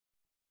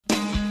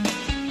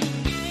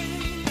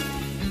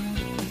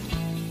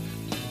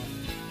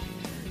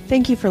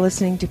Thank you for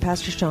listening to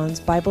Pastor Sean's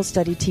Bible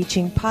Study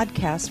Teaching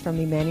podcast from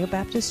Emmanuel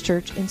Baptist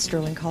Church in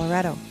Sterling,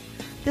 Colorado.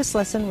 This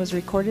lesson was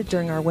recorded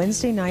during our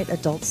Wednesday night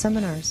adult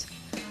seminars.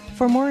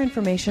 For more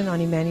information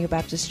on Emmanuel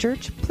Baptist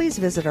Church, please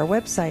visit our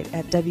website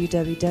at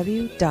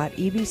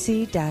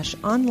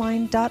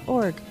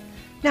www.ebc-online.org.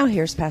 Now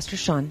here's Pastor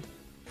Sean.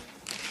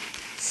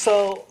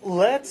 So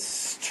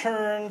let's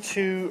turn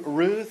to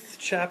Ruth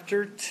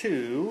chapter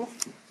 2.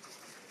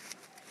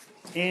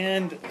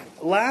 And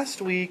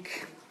last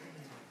week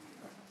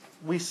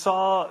we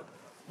saw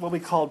what we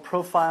called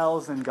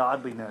profiles in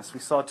godliness.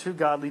 We saw two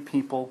godly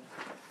people.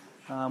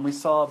 We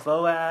saw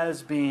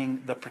Boaz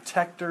being the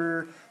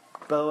protector,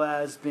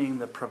 Boaz being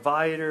the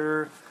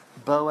provider,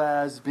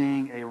 Boaz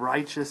being a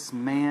righteous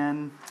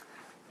man.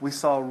 We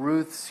saw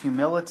Ruth's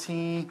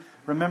humility.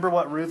 Remember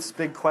what Ruth's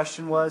big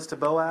question was to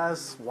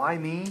Boaz? Why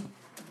me?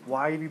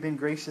 Why have you been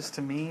gracious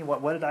to me?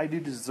 What did I do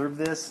to deserve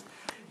this?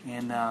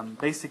 And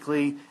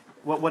basically,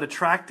 what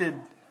attracted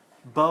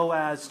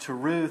Boaz to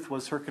Ruth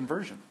was her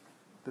conversion.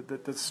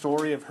 The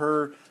story of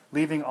her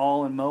leaving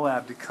all in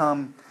Moab to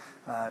come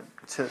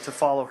to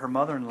follow her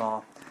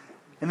mother-in-law.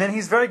 And then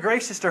he's very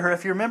gracious to her.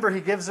 If you remember,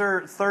 he gives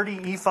her 30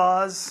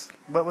 ephahs.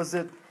 What was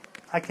it?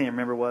 I can't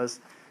remember what it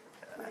was.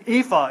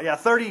 Ephah, yeah,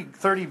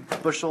 30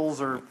 bushels,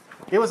 or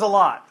it was a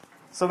lot.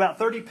 So about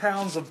 30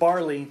 pounds of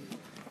barley,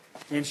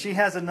 and she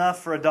has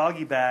enough for a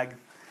doggy bag.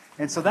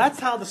 And so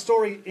that's how the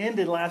story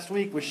ended last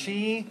week, was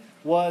she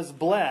was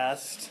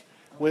blessed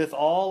with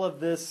all of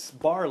this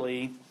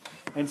barley,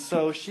 and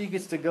so she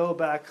gets to go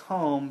back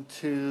home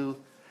to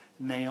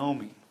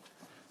Naomi.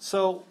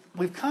 So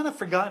we've kind of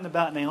forgotten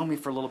about Naomi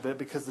for a little bit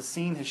because the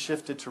scene has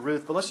shifted to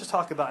Ruth, but let's just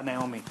talk about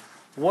Naomi.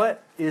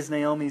 What is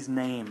Naomi's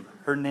name?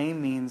 Her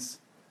name means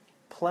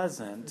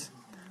pleasant,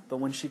 but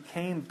when she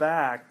came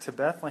back to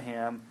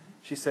Bethlehem,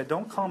 she said,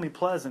 don't call me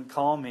pleasant,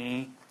 call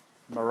me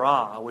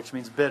Marah, which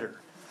means bitter.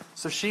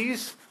 So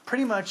she's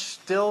pretty much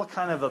still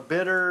kind of a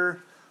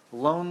bitter,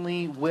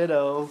 lonely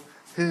widow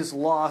who's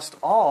lost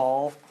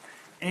all.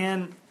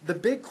 And the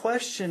big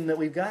question that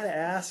we've got to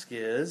ask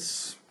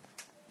is,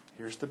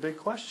 here's the big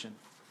question.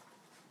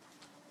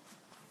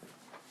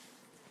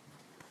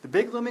 The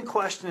big looming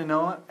question in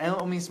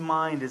Naomi's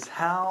mind is,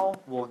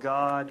 how will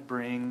God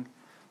bring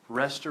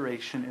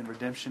restoration and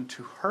redemption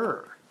to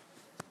her?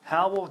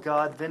 How will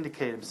God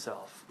vindicate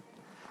himself?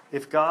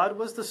 If God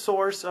was the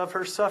source of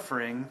her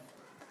suffering,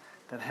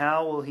 then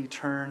how will he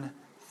turn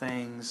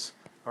things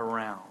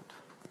around?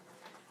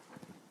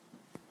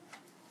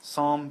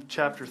 Psalm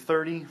chapter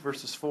 30,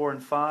 verses 4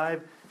 and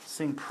 5.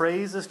 Sing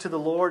praises to the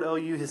Lord, O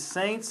you his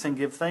saints, and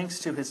give thanks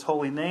to his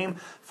holy name.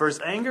 For his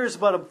anger is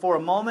but for a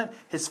moment,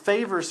 his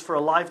favors for a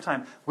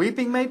lifetime.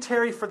 Weeping may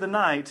tarry for the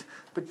night,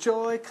 but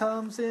joy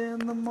comes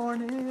in the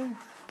morning.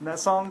 And that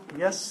song,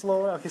 yes,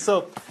 Lord. Okay,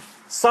 so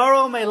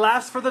sorrow may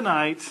last for the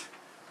night,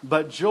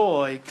 but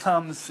joy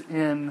comes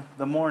in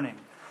the morning.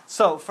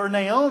 So for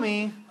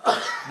Naomi,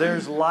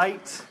 there's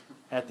light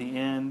at the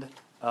end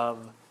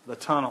of the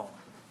tunnel.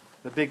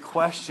 The big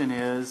question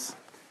is,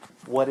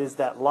 what is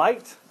that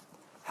light?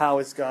 How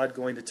is God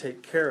going to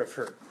take care of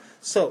her?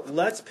 So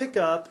let's pick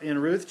up in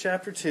Ruth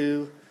chapter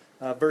 2,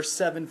 verse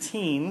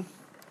 17,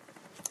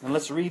 and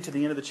let's read to the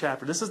end of the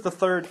chapter. This is the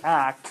third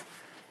act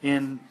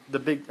in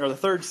the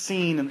third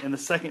scene in the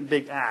second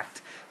big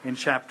act in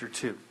chapter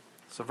 2.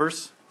 So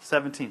verse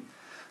 17.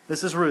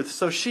 This is Ruth.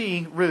 So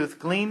she, Ruth,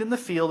 gleaned in the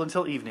field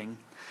until evening.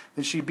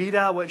 Then she beat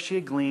out what she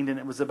had gleaned, and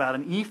it was about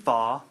an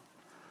ephah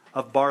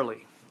of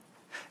barley.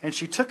 And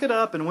she took it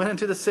up and went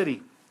into the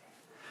city.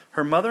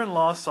 Her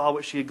mother-in-law saw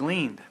what she had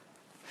gleaned.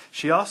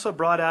 She also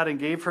brought out and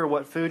gave her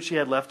what food she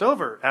had left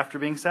over after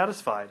being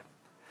satisfied.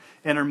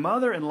 And her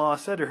mother-in-law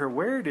said to her,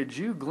 where did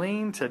you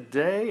glean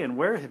today, and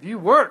where have you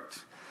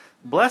worked?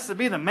 Blessed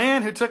be the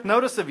man who took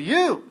notice of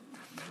you.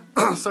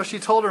 So she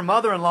told her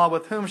mother-in-law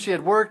with whom she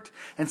had worked,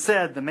 and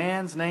said, the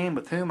man's name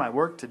with whom I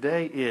work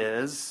today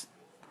is,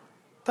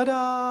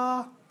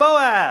 ta-da,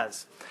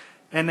 Boaz.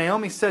 And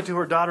Naomi said to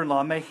her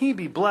daughter-in-law, may he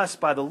be blessed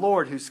by the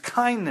Lord, whose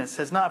kindness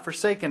has not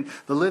forsaken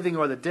the living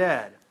or the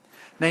dead.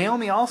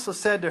 Naomi also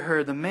said to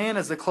her, the man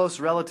is a close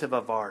relative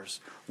of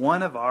ours,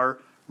 one of our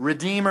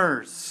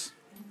redeemers.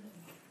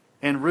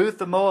 And Ruth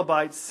the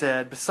Moabite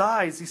said,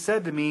 besides, he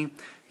said to me,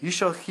 you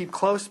shall keep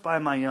close by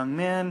my young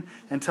men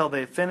until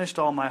they have finished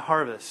all my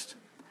harvest.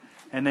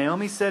 And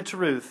Naomi said to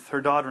Ruth, her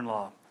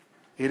daughter-in-law,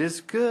 it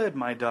is good,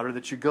 my daughter,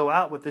 that you go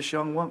out with his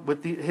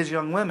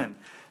young women,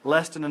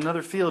 lest in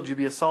another field you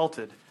be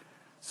assaulted.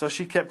 So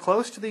she kept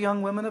close to the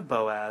young women of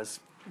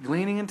Boaz,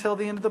 gleaning until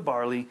the end of the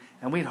barley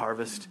and wheat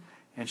harvest,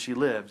 and she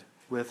lived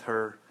with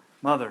her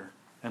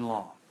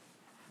mother-in-law.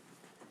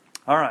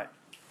 All right.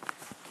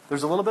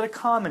 There's a little bit of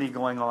comedy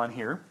going on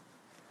here,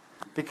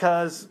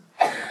 because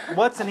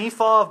what's an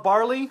ephah of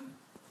barley?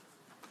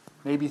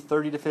 Maybe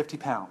 30 to 50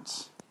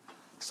 pounds.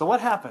 So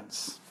what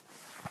happens?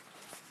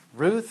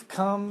 Ruth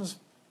comes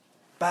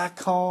back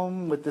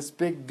home with this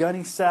big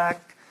gunny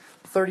sack,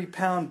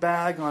 30-pound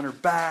bag on her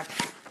back.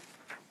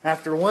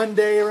 After one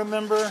day,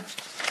 remember?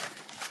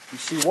 And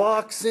she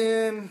walks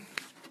in,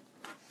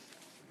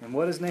 and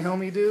what does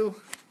Naomi do?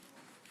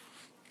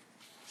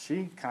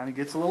 she kind of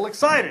gets a little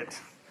excited.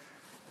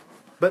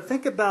 But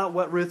think about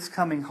what Ruth's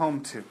coming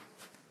home to.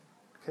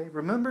 Okay,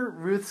 remember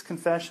Ruth's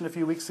confession a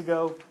few weeks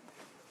ago?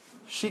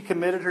 She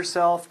committed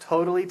herself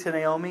totally to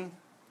Naomi.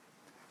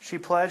 She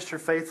pledged her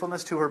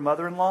faithfulness to her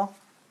mother-in-law.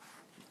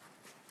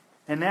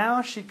 And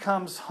now she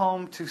comes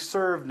home to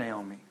serve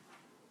Naomi,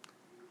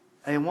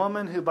 a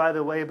woman who, by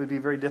the way, would be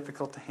very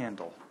difficult to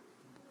handle.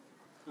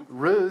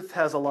 Ruth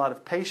has a lot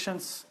of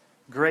patience,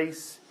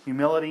 grace,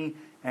 humility,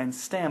 and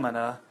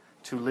stamina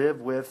to live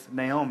with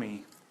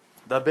Naomi,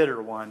 the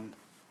bitter one,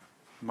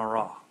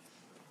 Marah.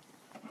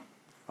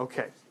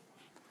 Okay.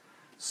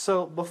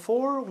 So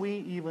before we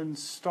even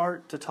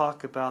start to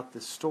talk about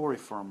this story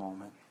for a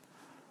moment,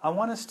 I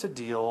want us to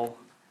deal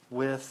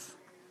with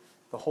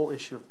the whole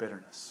issue of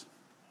bitterness.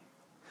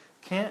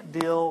 Can't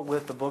deal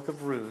with the book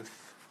of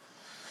Ruth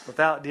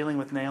without dealing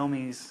with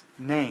Naomi's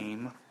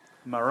name,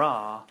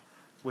 Marah,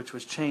 which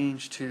was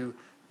changed to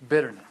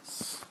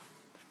bitterness.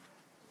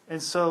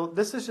 And so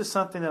this is just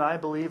something that I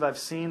believe I've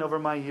seen over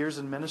my years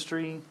in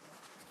ministry.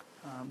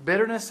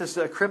 Bitterness is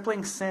a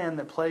crippling sin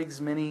that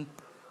plagues many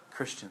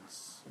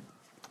Christians.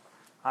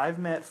 I've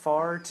met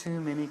far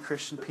too many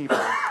Christian people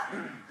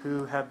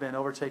who have been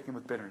overtaken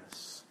with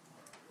bitterness.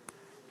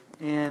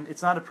 And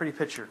it's not a pretty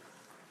picture.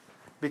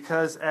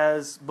 Because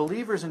as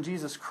believers in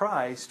Jesus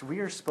Christ, we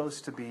are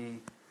supposed to be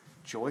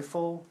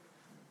joyful,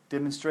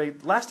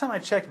 demonstrate. Last time I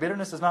checked,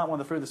 bitterness is not one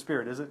of the fruit of the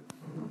Spirit, is it?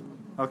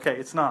 Okay,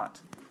 it's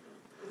not.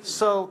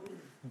 So,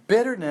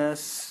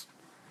 bitterness,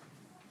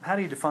 how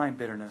do you define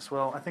bitterness?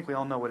 Well, I think we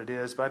all know what it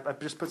is, but I've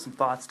just put some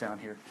thoughts down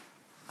here.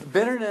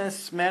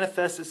 Bitterness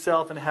manifests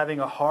itself in having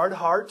a hard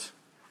heart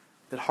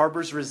that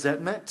harbors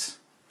resentment.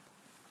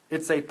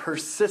 It's a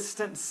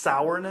persistent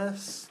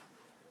sourness.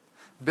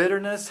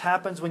 Bitterness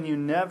happens when you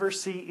never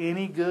see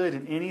any good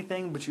in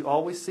anything, but you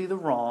always see the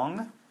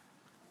wrong.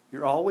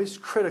 You're always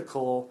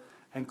critical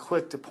and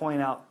quick to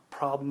point out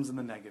problems and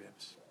the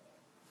negatives.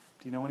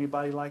 Do you know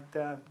anybody like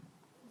that?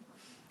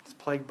 It's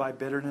plagued by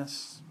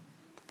bitterness.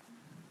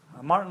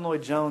 Martin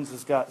Lloyd-Jones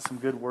has got some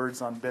good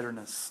words on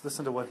bitterness.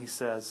 Listen to what he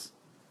says.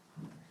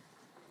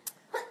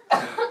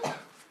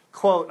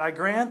 Quote, "I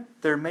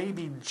grant there may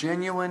be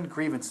genuine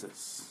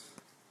grievances.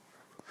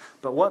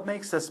 But what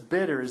makes us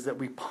bitter is that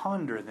we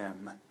ponder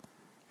them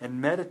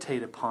and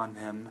meditate upon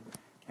them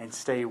and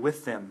stay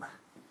with them.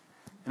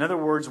 In other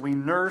words, we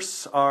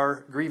nurse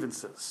our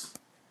grievances.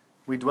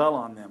 We dwell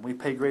on them. We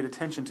pay great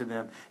attention to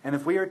them. And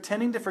if we are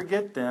tending to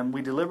forget them,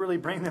 we deliberately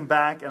bring them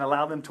back and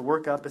allow them to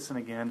work up us and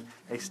again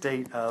a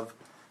state of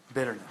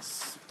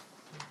bitterness."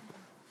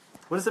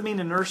 What does it mean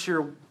to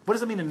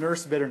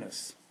nurse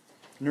bitterness?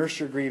 Nurse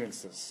your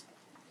grievances.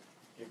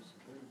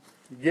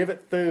 Give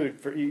it food.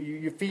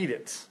 You feed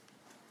it.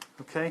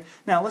 Okay?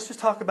 Now, let's just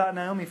talk about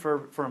Naomi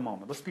for a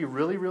moment. Let's be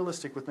really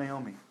realistic with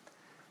Naomi.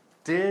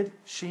 Did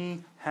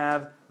she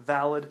have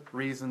valid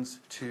reasons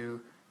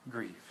to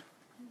grieve?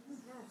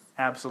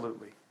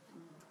 Absolutely.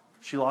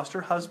 She lost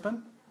her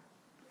husband.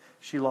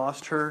 She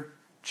lost her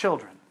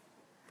children.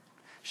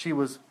 She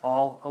was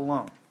all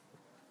alone.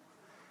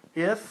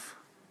 If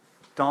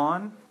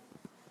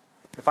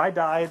I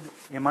died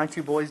and my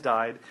two boys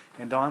died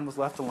and Dawn was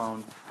left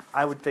alone,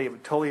 I would say it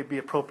would totally be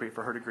appropriate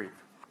for her to grieve.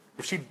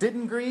 If she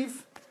didn't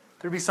grieve,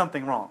 there'd be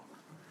something wrong.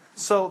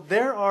 So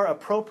there are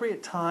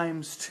appropriate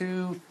times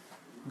to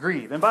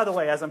grieve. And by the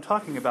way, as I'm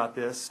talking about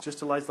this, just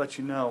to let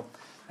you know,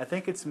 I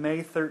think it's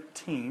May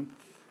 13th,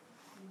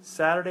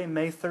 Saturday,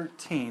 May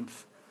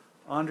 13th,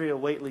 Andrea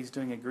Waitley's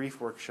doing a grief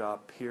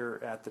workshop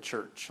here at the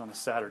church on a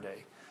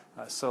Saturday.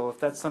 So if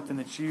that's something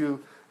that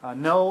you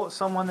know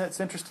someone that's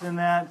interested in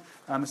that,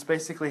 it's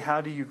basically how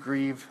do you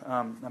grieve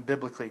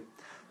biblically.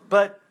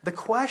 But the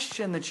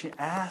question that you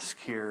ask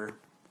here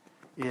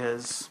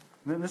is,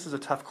 and this is a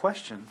tough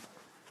question,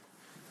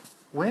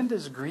 when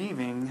does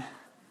grieving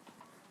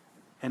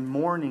and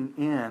mourning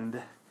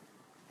end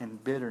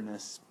and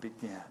bitterness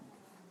begin?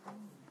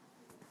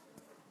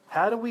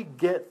 How do we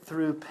get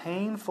through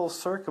painful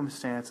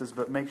circumstances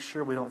but make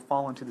sure we don't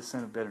fall into the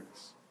sin of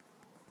bitterness?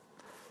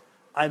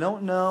 I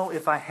don't know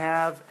if I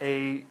have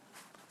a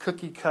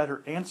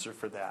cookie-cutter answer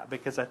for that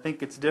because I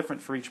think it's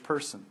different for each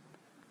person.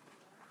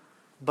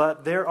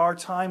 But there are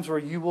times where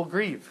you will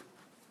grieve.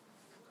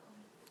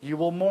 You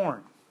will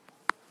mourn.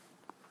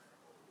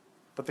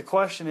 But the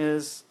question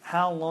is,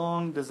 how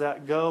long does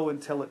that go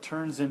until it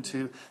turns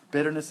into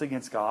bitterness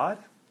against God?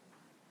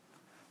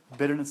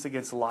 Bitterness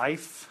against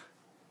life?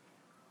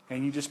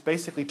 And you just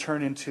basically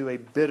turn into a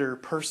bitter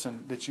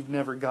person that you've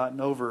never gotten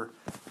over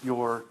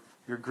your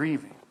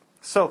grieving.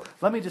 So,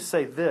 let me just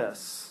say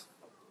this.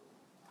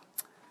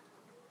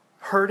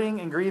 Hurting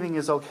and grieving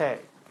is okay.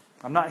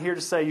 I'm not here to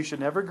say you should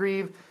never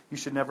grieve, you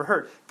should never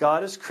hurt.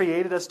 God has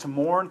created us to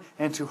mourn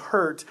and to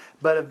hurt,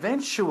 but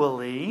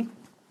eventually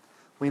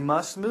we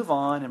must move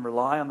on and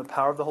rely on the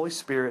power of the Holy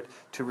Spirit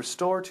to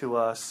restore to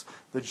us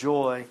the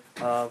joy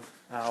of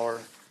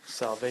our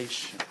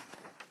salvation.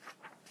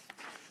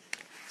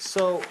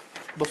 So,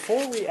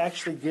 before we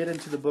actually get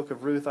into the book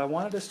of Ruth, I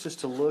wanted us just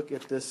to look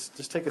at this,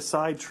 just take a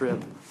side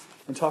trip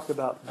and talk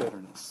about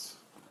bitterness.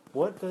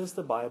 What does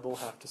the Bible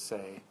have to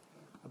say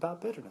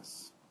about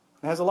bitterness.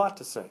 It has a lot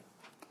to say.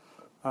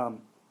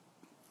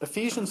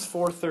 Ephesians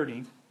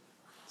 4:30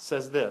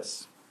 says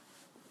this: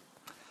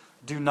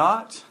 "Do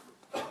not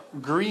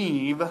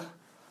grieve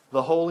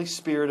the Holy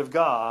Spirit of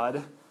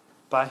God,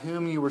 by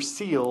whom you were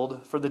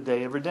sealed for the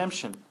day of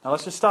redemption." Now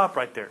let's just stop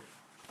right there.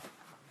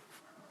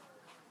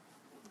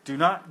 Do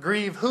not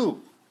grieve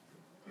who?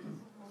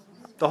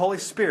 The Holy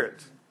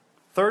Spirit.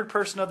 Third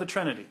person of the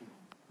Trinity.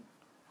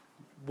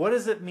 What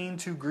does it mean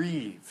to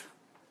grieve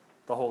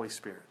the Holy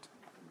Spirit?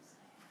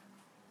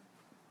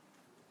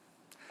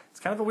 It's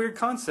kind of a weird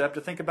concept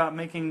to think about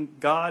making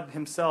God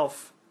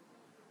himself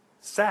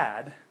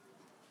sad.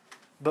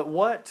 But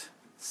what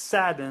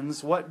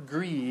saddens, what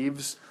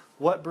grieves,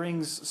 what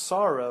brings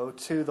sorrow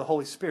to the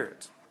Holy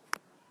Spirit?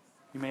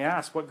 You may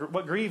ask,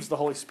 what grieves the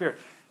Holy Spirit?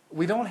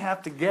 We don't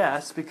have to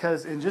guess,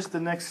 because in just the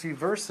next few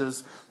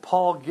verses,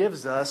 Paul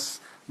gives us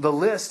the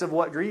list of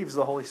what grieves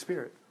the Holy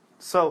Spirit.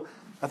 So,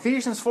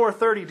 Ephesians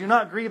 4:30, do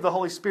not grieve the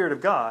Holy Spirit of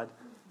God.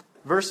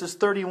 Verses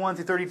 31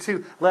 through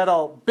 32, let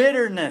all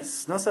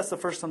bitterness, notice that's the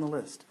first on the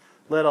list,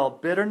 let all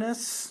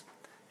bitterness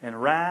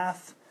and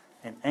wrath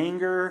and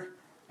anger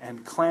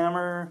and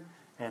clamor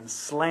and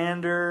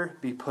slander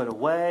be put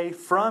away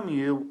from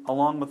you,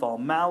 along with all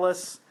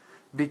malice.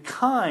 Be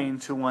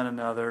kind to one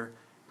another,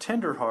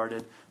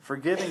 tenderhearted,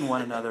 forgiving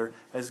one another,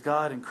 as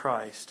God in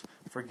Christ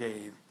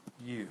forgave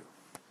you.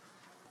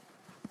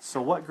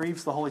 So what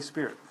grieves the Holy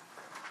Spirit?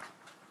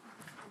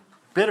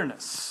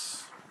 Bitterness.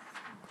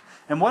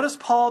 And what does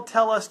Paul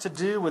tell us to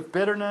do with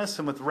bitterness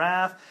and with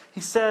wrath?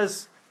 He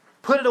says,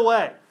 put it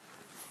away.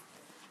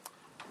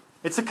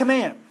 It's a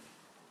command.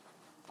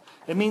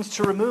 It means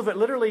to remove it.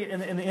 Literally, in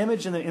the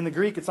image, in the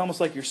Greek, it's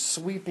almost like you're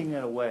sweeping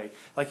it away.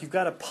 Like you've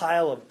got a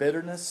pile of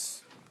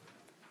bitterness,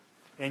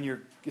 and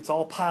it's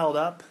all piled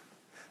up.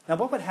 Now,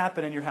 what would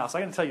happen in your house?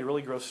 I'm going to tell you a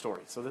really gross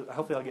story, so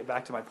hopefully I'll get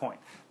back to my point.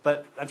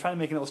 But I'm trying to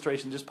make an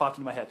illustration that just popped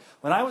into my head.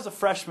 When I was a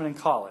freshman in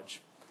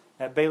college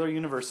at Baylor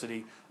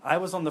University, I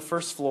was on the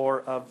first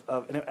floor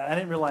and I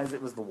didn't realize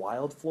it was the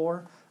wild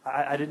floor.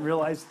 I didn't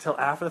realize until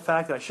after the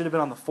fact that I should have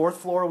been on the fourth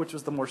floor, which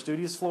was the more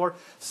studious floor.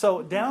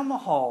 So down the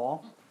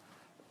hall,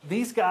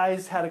 these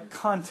guys had a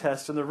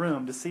contest in the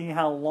room to see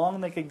how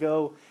long they could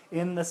go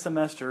in the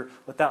semester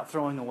without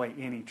throwing away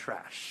any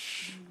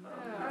trash.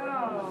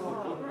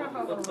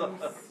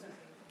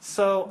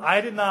 So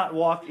I did not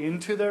walk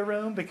into their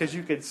room, because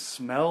you could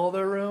smell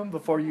their room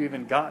before you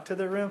even got to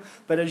their room.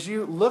 But as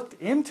you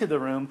looked into the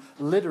room,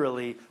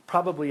 literally,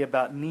 probably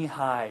about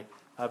knee-high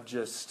of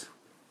just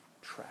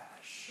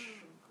trash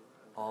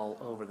all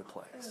over the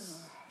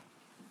place.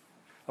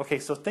 Okay,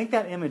 so think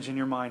that image in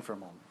your mind for a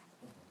moment.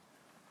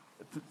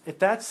 If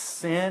that's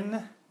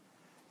sin,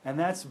 and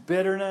that's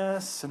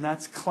bitterness, and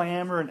that's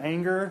clamor and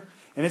anger,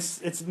 and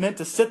it's meant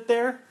to sit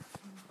there,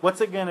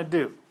 what's it going to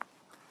do?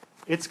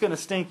 It's going to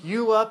stink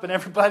you up and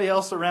everybody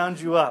else around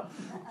you up.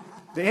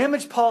 The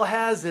image Paul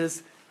has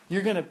is,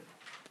 you're going to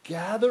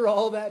gather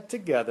all that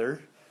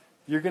together.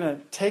 You're going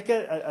to take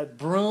a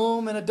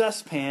broom and a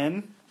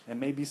dustpan, and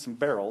maybe some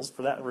barrels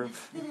for that room,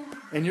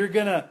 and you're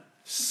going to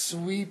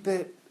sweep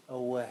it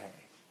away.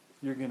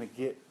 You're going to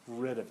get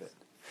rid of it.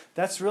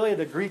 That's really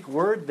the Greek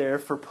word there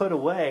for put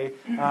away.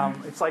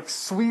 It's like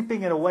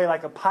sweeping it away,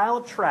 like a pile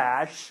of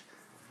trash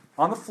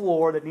on the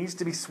floor that needs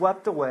to be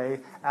swept away,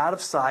 out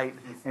of sight,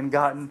 and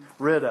gotten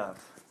rid of.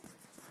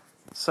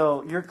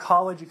 So your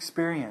college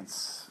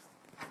experience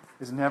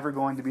is never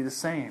going to be the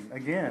same,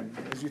 again,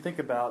 as you think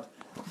about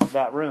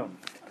that room.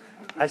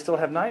 I still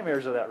have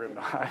nightmares of that room.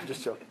 No, I'm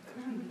just joking.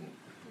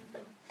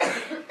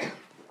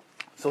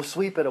 So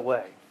sweep it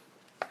away.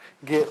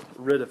 Get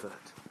rid of it.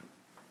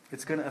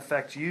 It's going to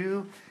affect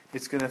you.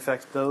 It's going to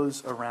affect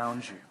those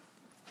around you.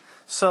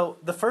 So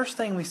the first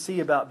thing we see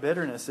about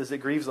bitterness is it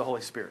grieves the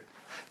Holy Spirit.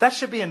 That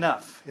should be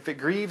enough. If it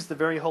grieves the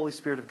very Holy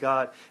Spirit of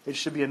God, it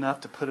should be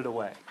enough to put it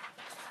away.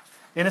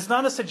 And it's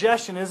not a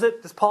suggestion, is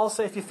it? Does Paul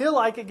say, if you feel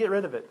like it, get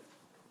rid of it?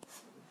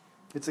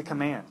 It's a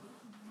command.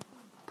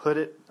 Put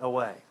it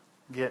away.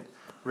 Get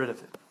rid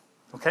of it.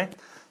 Okay?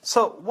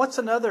 So what's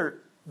another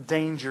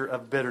danger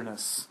of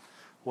bitterness?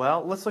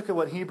 Well, let's look at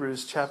what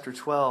Hebrews chapter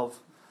 12,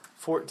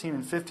 14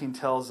 and 15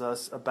 tells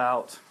us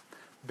about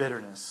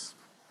bitterness.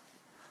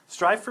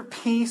 Strive for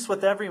peace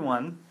with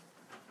everyone,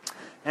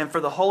 and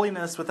for the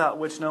holiness without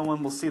which no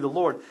one will see the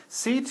Lord.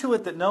 See to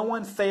it that no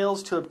one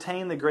fails to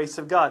obtain the grace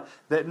of God,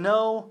 that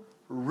no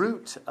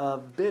root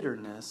of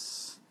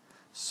bitterness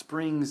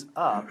springs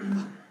up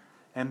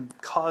and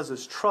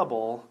causes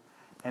trouble,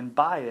 and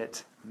by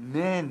it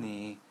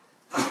many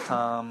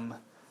become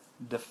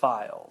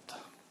defiled.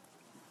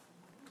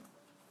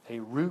 A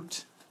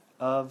root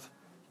of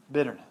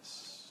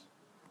bitterness.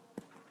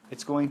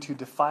 It's going to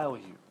defile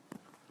you.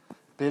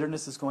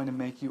 Bitterness is going to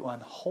make you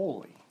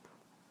unholy.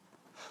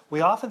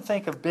 We often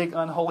think of big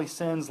unholy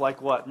sins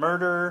like what?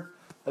 Murder,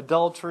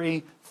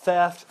 adultery,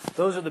 theft.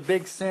 Those are the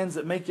big sins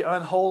that make you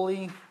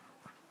unholy.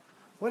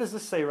 What does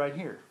this say right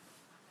here?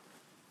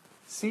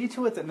 It See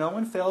to it that no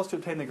one fails to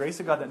obtain the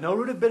grace of God, that no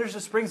root of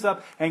bitterness springs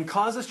up and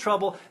causes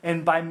trouble,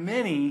 and by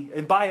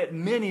it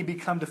many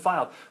become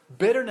defiled.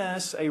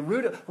 Bitterness,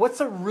 what's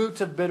a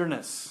root of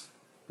bitterness?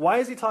 Why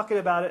is he talking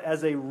about it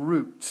as a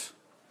root?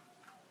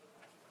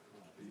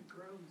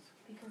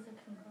 Because it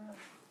can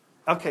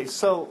grow. Okay,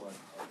 so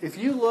if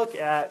you look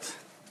at...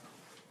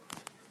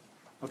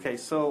 Okay,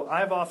 so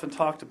I've often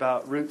talked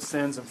about root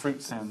sins and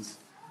fruit sins.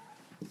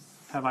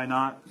 Have I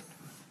not?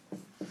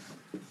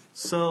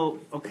 So,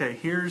 okay,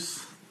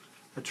 here's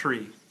a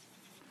tree.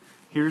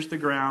 Here's the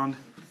ground.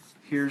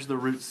 Here's the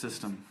root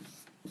system.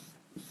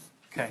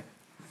 Okay.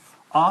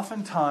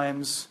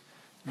 Oftentimes,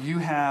 you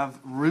have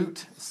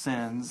root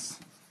sins,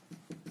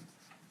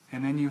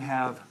 and then you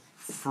have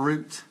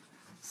fruit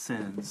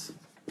sins.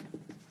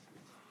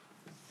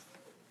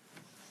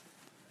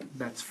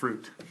 That's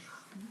fruit.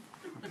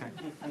 Okay.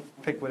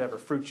 Pick whatever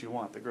fruit you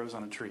want that grows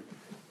on a tree.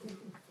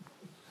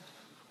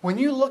 When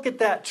you look at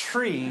that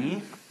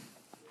tree,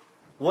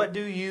 what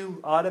do you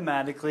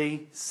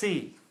automatically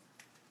see?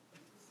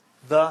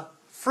 The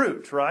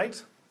fruit,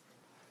 right?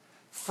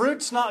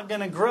 Fruit's not going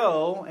to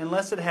grow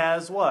unless it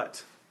has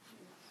what?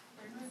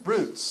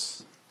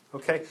 Roots.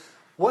 Okay?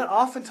 What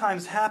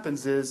oftentimes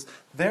happens is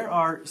there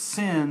are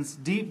sins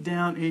deep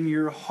down in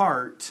your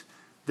heart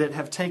that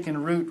have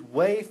taken root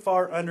way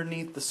far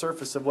underneath the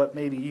surface of what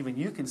maybe even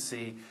you can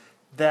see,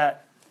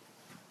 that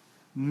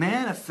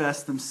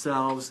manifest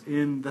themselves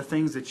in the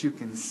things that you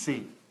can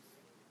see.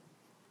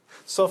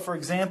 So, for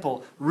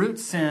example, root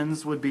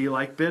sins would be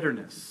like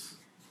bitterness.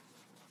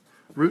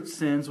 Root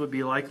sins would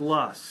be like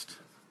lust.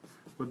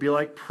 Would be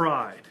like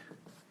pride.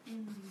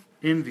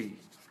 Envy.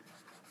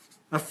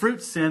 A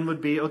fruit sin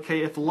would be,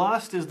 okay, if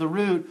lust is the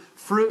root,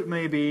 fruit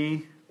may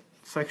be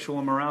sexual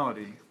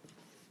immorality.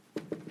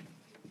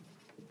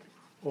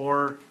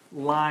 Or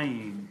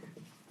lying.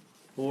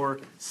 Or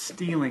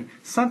stealing.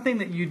 Something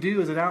that you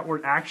do as an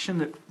outward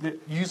action that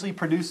usually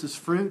produces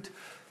fruit.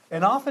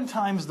 And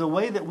oftentimes the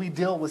way that we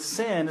deal with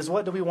sin is,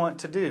 what do we want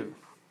to do?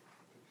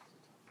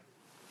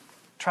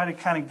 Try to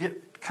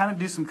kind of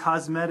do some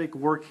cosmetic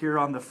work here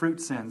on the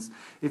fruit sins.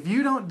 If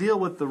you don't deal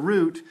with the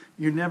root,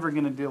 you're never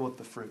going to deal with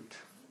the fruit.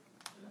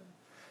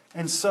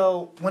 And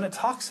so when it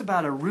talks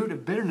about a root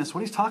of bitterness,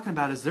 what he's talking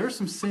about is there are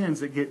some sins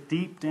that get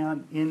deep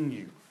down in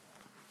you.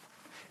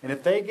 And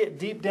if they get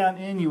deep down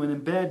in you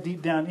and embed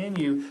deep down in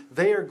you,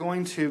 they are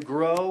going to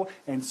grow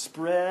and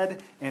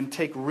spread and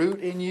take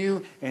root in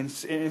you. And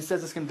it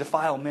says it's going to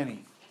defile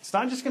many. It's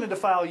not just going to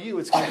defile you,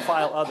 it's going to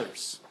defile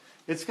others.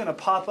 It's going to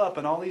pop up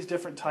in all these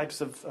different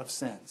types of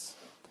sins.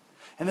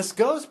 And this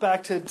goes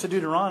back to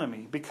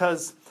Deuteronomy,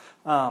 because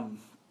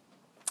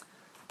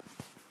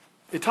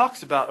it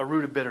talks about a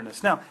root of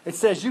bitterness. Now, it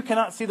says you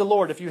cannot see the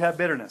Lord if you have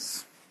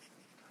bitterness.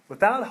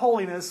 Without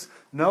holiness,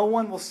 no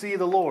one will see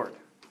the Lord.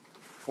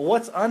 Well,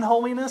 what's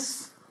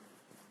unholiness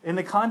in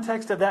the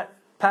context of that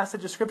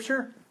passage of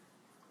Scripture?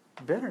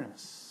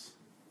 Bitterness.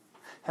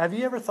 Have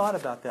you ever thought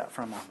about that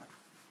for a moment?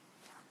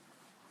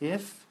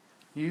 If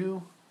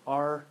you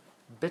are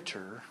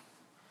bitter,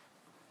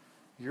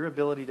 your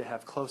ability to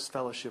have close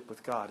fellowship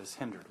with God is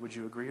hindered. Would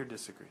you agree or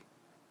disagree?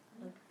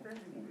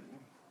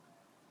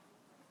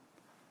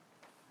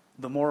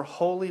 The more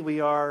holy we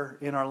are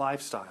in our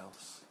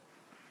lifestyles,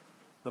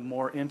 the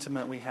more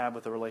intimate we have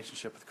with the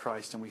relationship with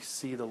Christ, and we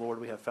see the Lord,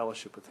 we have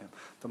fellowship with Him.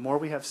 The more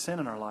we have sin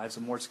in our lives,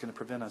 the more it's going to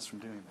prevent us from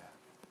doing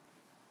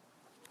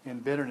that. In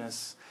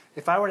bitterness,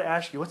 if I were to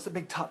ask you, what's the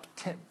big top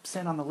 10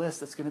 sin on the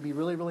list that's going to be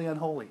really, really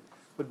unholy?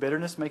 Would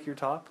bitterness make your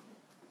top?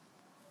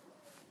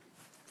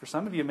 For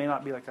some of you, it may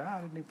not be like,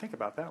 I didn't even think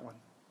about that one.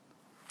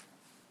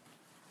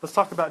 Let's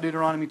talk about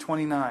Deuteronomy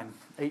 29,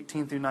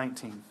 18 through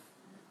 19.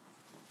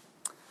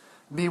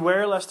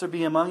 Beware lest there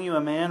be among you a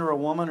man or a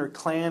woman or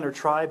clan or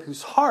tribe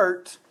whose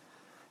heart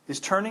is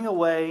turning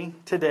away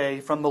today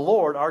from the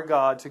Lord our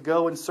God to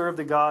go and serve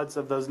the gods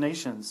of those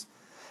nations.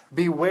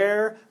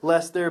 Beware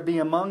lest there be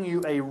among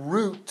you a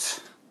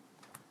root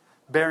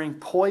bearing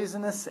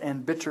poisonous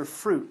and bitter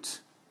fruit.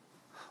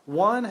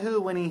 One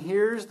who, when he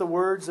hears the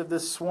words of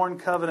this sworn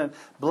covenant,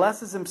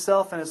 blesses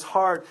himself in his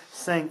heart,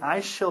 saying, I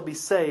shall be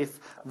safe,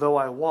 though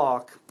I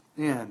walk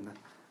in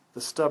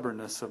the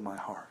stubbornness of my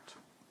heart.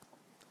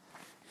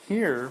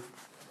 Here,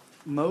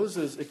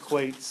 Moses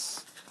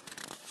equates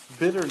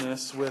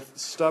bitterness with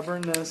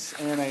stubbornness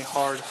and a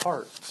hard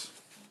heart.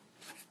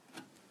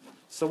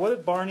 So what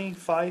did Barney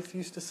Fife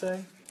used to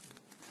say?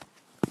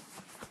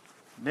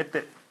 Nip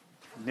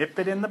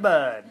it in the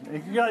bud.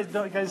 You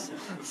guys,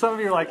 some of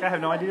you are like, I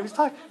have no idea what he's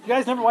talking. You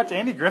guys never watch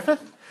Andy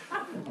Griffith?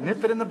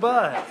 Nip it in the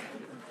bud.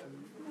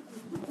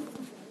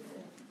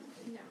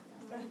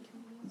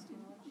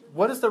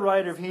 What does the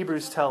writer of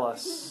Hebrews tell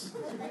us?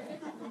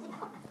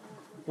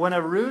 When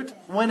a root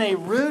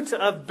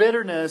of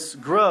bitterness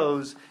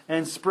grows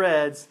and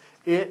spreads,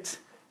 it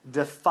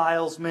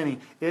defiles many.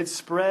 It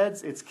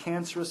spreads its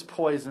cancerous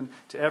poison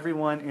to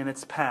everyone in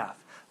its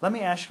path. Let me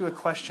ask you a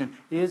question.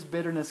 Is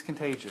bitterness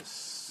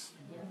contagious?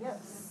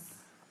 Yes.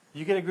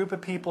 You get a group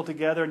of people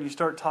together and you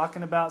start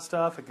talking about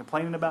stuff and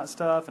complaining about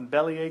stuff and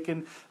belly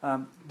aching.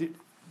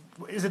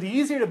 Is it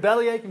easier to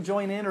bellyache and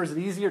join in, or is it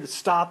easier to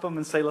stop them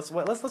and say, let's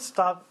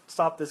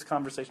stop this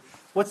conversation?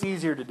 What's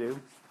easier to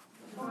do?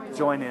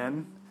 Join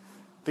in.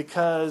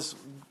 Because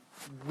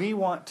we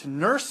want to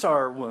nurse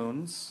our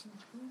wounds,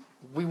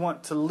 we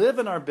want to live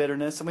in our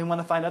bitterness, and we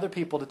want to find other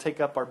people to take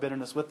up our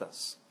bitterness with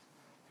us.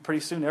 Pretty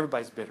soon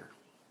everybody's bitter.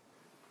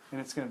 And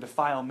it's going to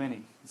defile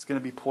many. It's going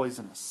to be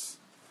poisonous.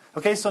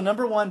 Okay, so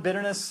number 1,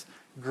 bitterness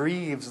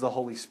grieves the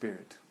Holy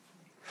Spirit.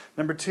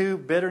 Number 2,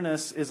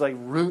 bitterness is like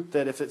root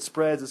that if it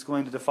spreads, it's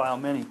going to defile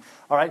many.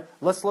 All right,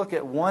 let's look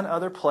at one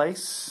other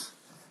place.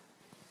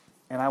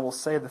 And I will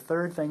say the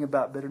third thing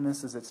about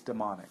bitterness is it's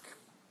demonic.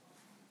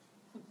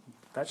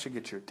 That should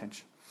get your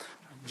attention.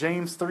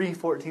 James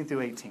 3:14 through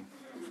 18.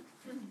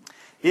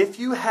 If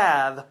you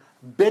have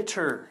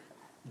bitter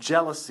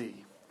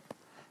jealousy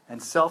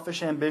and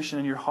selfish ambition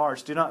in your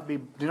hearts, do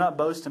not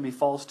boast and be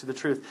false to the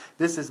truth.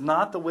 This is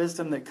not the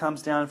wisdom that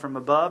comes down from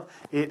above.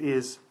 It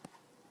is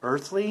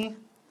earthly,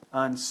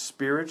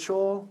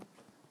 unspiritual,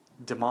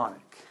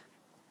 demonic.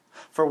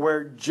 For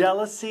where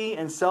jealousy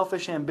and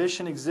selfish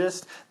ambition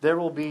exist, there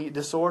will be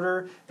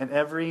disorder and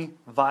every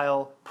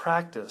vile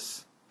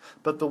practice.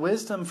 But the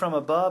wisdom from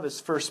above is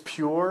first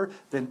pure,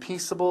 then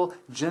peaceable,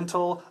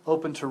 gentle,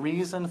 open to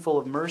reason, full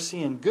of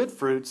mercy and good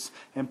fruits,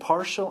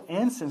 impartial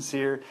and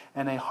sincere,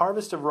 and a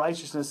harvest of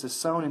righteousness is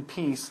sown in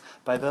peace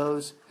by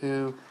those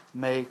who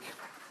make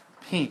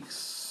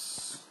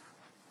peace.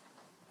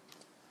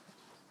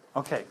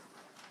 Okay.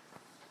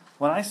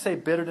 When I say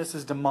bitterness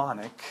is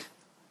demonic,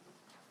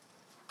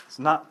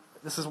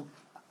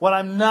 what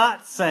I'm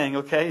not saying,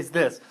 okay, is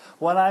this.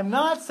 What I'm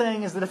not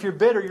saying is that if you're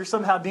bitter, you're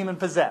somehow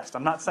demon-possessed.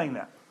 I'm not saying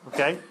that.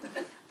 Okay?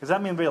 Because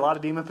that means there'll be a lot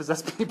of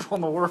demon-possessed people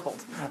in the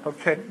world.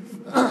 Okay?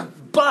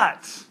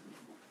 But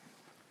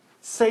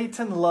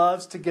Satan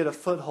loves to get a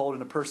foothold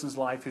in a person's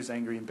life who's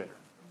angry and bitter.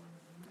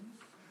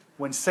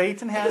 When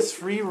Satan has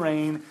free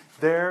reign,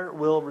 there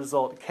will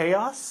result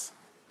chaos,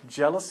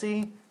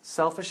 jealousy,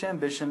 selfish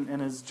ambition,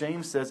 and as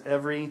James says,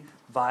 every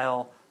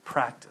vile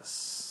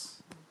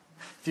practice.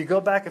 If you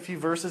go back a few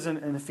verses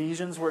in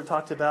Ephesians where it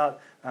talked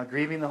about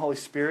grieving the Holy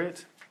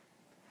Spirit,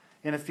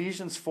 in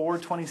Ephesians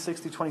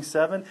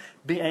 4:26-27,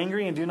 be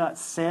angry and do not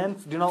sin.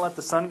 Do not let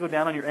the sun go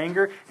down on your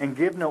anger, and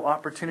give no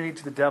opportunity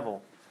to the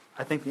devil.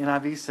 I think the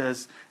NIV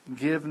says,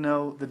 give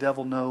the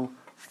devil no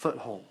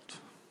foothold.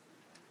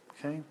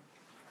 Okay?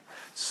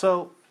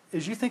 So,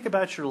 as you think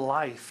about your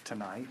life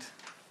tonight,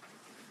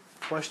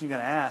 the question you're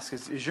going to ask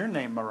is your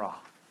name Marah?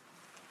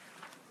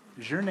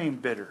 Is your name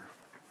bitter?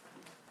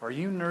 Are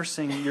you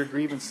nursing your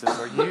grievances?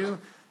 Are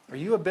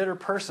you a bitter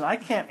person? I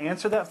can't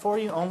answer that for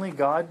you. Only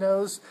God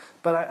knows.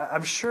 But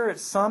I'm sure at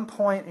some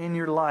point in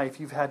your life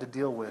you've had to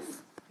deal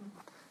with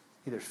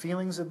either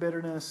feelings of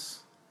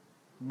bitterness,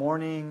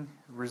 mourning,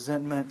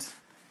 resentment.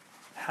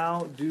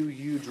 How do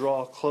you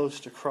draw close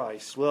to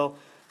Christ? Well,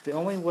 the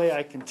only way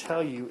I can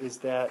tell you is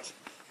that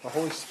the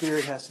Holy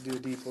Spirit has to do a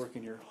deep work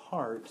in your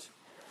heart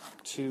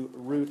to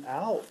root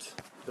out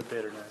the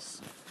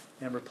bitterness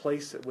and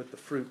replace it with the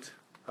fruit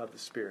of the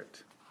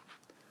Spirit.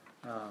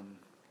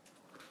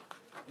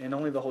 And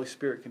only the Holy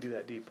Spirit can do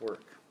that deep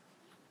work.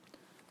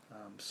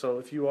 So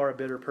if you are a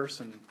bitter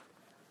person,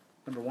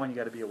 number 1, you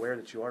got to be aware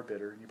that you are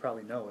bitter, and you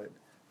probably know it.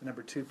 And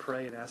number 2,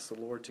 pray and ask the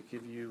Lord to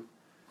give you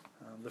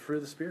the fruit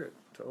of the Spirit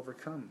to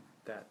overcome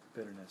that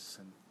bitterness,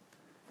 and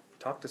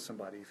talk to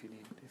somebody if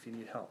you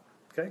need help.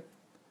 Okay?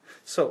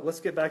 So let's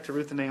get back to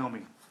Ruth and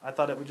Naomi. I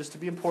thought it would just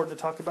be important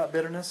to talk about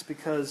bitterness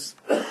because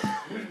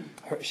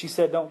she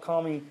said, "Don't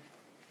call me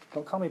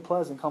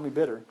pleasant, call me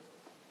bitter."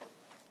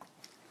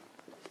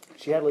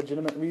 She had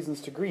legitimate reasons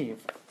to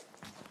grieve.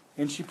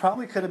 And she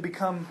probably could have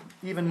become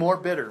even more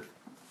bitter.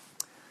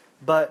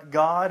 But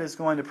God is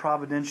going to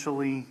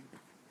providentially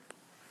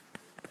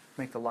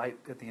make the light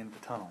at the end of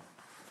the tunnel.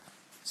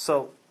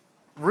 So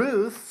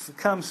Ruth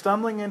comes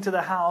stumbling into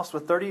the house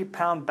with a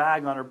 30-pound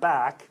bag on her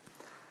back,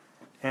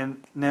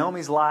 and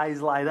Naomi's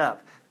lies light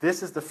up.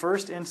 This is the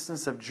first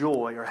instance of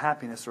joy or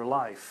happiness or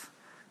life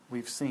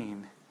we've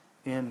seen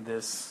in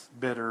this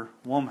bitter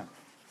woman.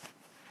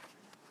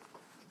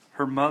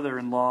 Her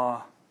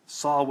mother-in-law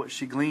saw what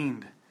she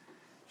gleaned.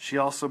 She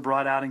also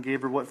brought out and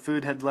gave her what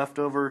food had left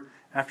over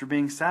after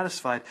being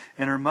satisfied.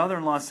 And her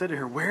mother-in-law said to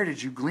her, "Where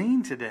did you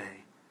glean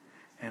today?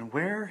 And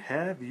where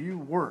have you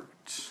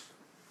worked?"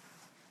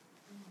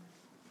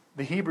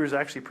 The Hebrew is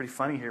actually pretty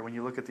funny here when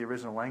you look at the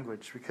original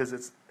language, because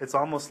it's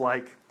almost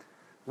like,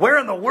 "Where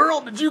in the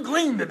world did you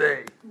glean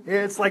today?"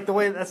 It's like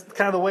that's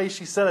kind of the way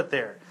she said it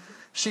there.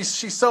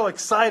 She's so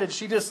excited.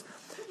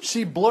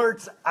 She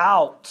blurts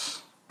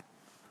out.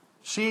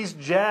 She's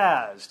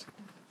jazzed.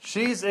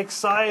 She's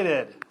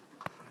excited.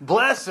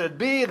 Blessed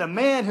be the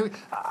man who...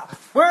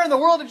 where in the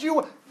world did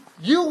you...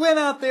 You went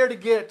out there to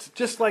get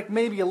just like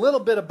maybe a little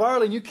bit of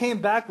barley, and you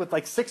came back with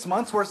like 6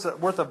 months worth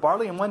of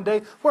barley in one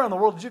day. Where in the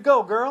world did you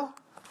go, girl?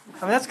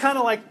 I mean, that's kind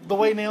of like the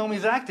way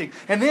Naomi's acting.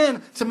 And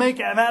then, to make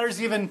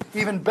matters even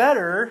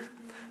better,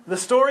 the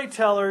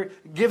storyteller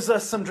gives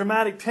us some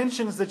dramatic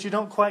tensions that you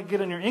don't quite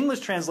get in your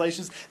English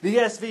translations. The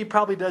ESV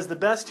probably does the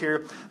best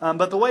here.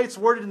 But the way it's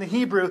worded in the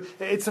Hebrew,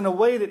 it's in a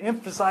way that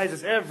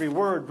emphasizes every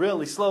word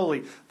really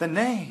slowly. The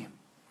name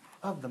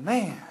of the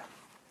man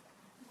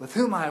with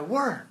whom I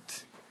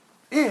worked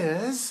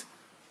is,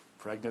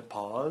 pregnant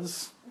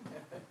pause,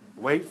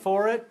 wait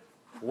for it,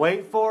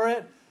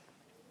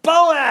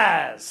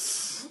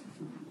 Boaz!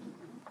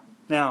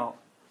 Now,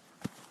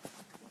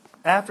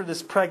 after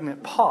this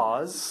pregnant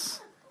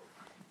pause,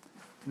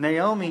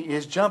 Naomi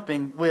is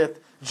jumping with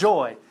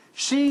joy.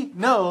 She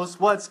knows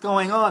what's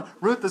going on.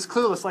 Ruth is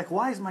clueless, like,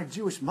 why is my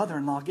Jewish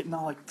mother-in-law getting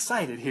all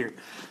excited here?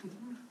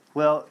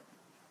 Well,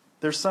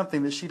 there's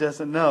something that she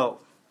doesn't know.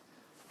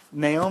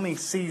 Naomi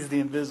sees the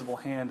invisible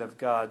hand of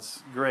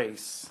God's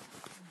grace.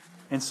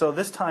 And so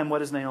this time, what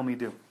does Naomi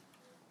do?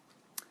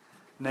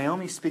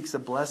 Naomi speaks a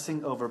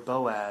blessing over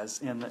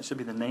Boaz, and that should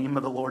be the name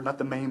of the Lord, not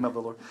the name of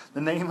the Lord.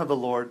 The name of the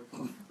Lord,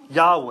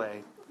 Yahweh.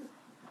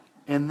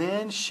 And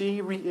then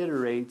she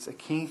reiterates a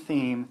key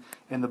theme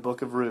in the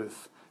book of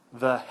Ruth,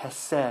 the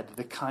Hesed,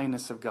 the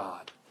kindness of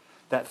God.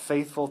 That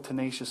faithful,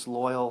 tenacious,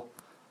 loyal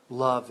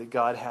love that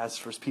God has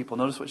for His people.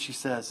 Notice what she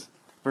says,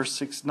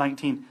 verse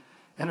 19.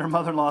 And her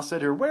mother-in-law said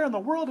to her, where in the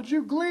world did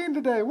you glean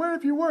today? Where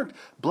have you worked?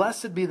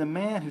 Blessed be the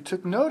man who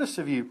took notice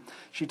of you.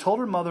 She told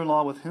her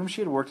mother-in-law with whom she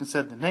had worked and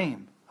said, the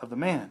name of the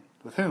man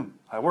with whom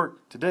I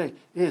worked today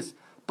is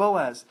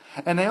Boaz.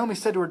 And Naomi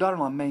said to her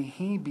daughter-in-law, may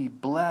he be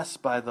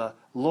blessed by the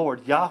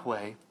Lord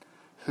Yahweh,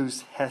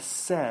 whose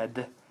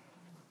Hesed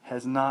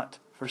has not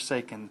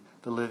forsaken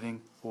the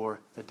living or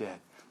the dead.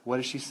 What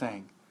is she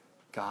saying?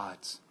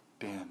 God's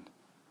been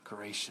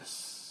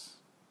gracious.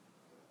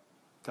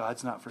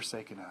 God's not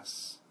forsaken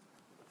us.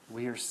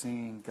 We are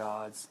seeing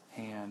God's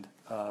hand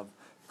of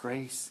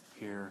grace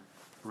here,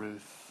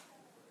 Ruth.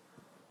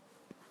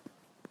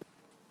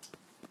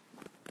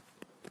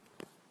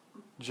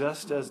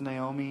 Just as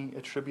Naomi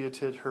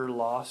attributed her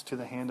loss to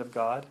the hand of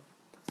God,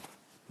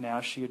 now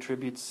she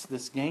attributes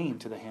this gain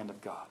to the hand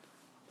of God.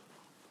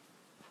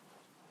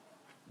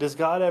 Does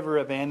God ever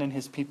abandon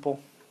His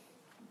people?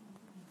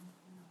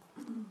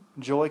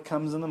 Joy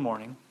comes in the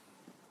morning.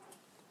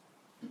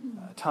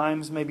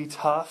 Times may be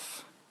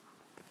tough.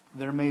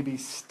 There may be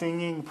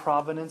stinging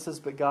providences,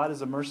 but God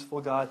is a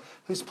merciful God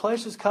who's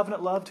pledged His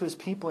covenant love to His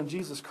people in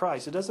Jesus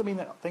Christ. It doesn't mean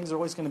that things are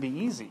always going to be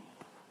easy.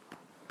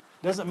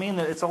 It doesn't mean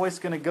that it's always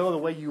going to go the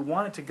way you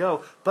want it to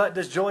go. But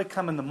does joy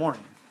come in the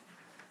morning?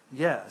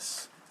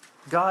 Yes.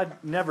 God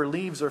never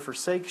leaves or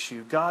forsakes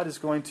you. God is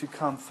going to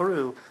come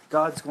through.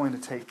 God's going to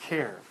take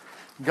care.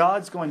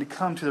 God's going to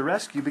come to the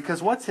rescue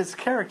because what's His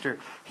character?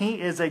 He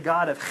is a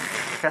God of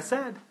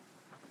chesed.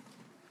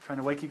 Trying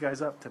to wake you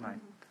guys up tonight.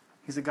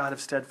 He's a God of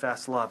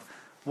steadfast love.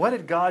 What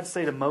did God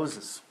say to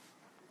Moses?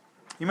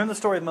 You remember the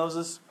story of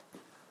Moses?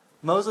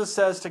 Moses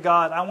says to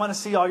God, I want to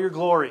see all your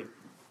glory.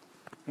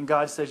 And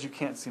God says, you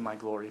can't see my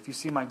glory. If you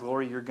see my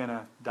glory, you're going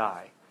to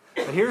die.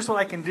 But here's what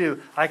I can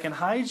do. I can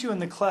hide you in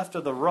the cleft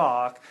of the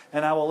rock,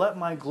 and I will let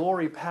my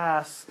glory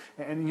pass,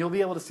 and you'll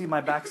be able to see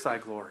my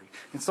backside glory.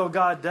 And so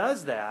God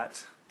does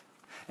that.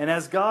 And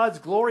as God's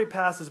glory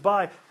passes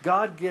by,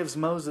 God gives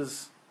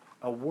Moses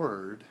a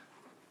word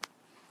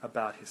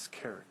about His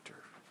character.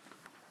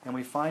 And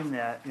we find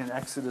that in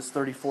Exodus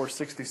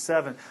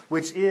 34:6-7,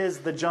 which is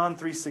the John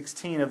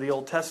 3:16 of the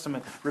Old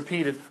Testament,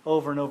 repeated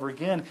over and over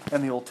again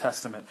in the Old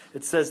Testament.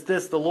 It says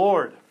this, the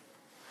Lord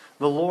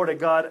a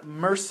God,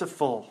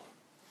 merciful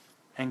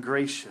and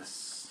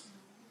gracious,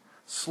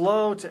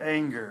 slow to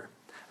anger,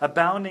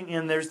 abounding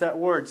in, there's that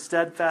word,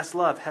 steadfast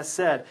love,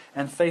 hesed,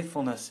 and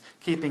faithfulness,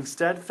 keeping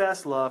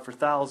steadfast love for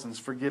thousands,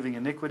 forgiving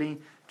iniquity,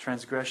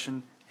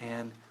 transgression,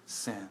 and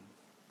sin.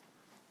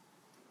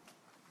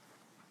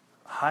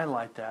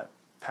 Highlight that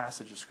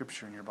passage of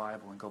Scripture in your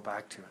Bible and go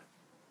back to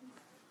it.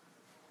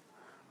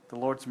 The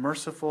Lord's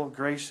merciful,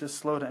 gracious,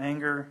 slow to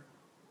anger,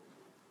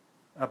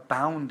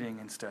 abounding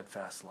in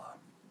steadfast love.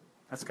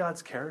 That's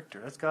God's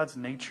character. That's God's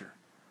nature.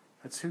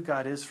 That's who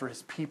God is for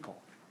His people.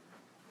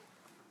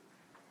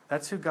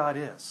 That's who God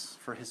is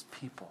for His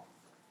people.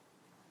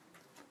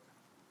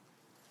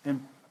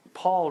 And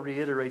Paul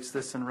reiterates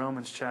this in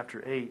Romans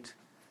chapter 8,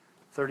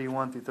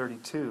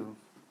 31-32.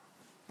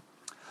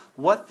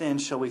 What then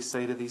shall we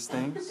say to these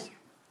things?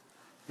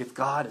 If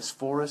God is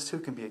for us, who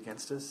can be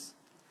against us?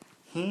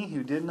 He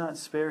who did not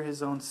spare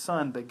His own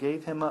Son, but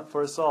gave Him up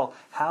for us all,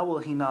 how will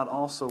He not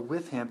also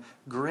with Him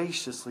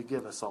graciously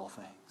give us all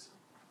things?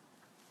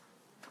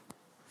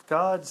 If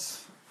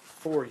God's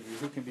for you,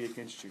 who can be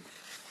against you?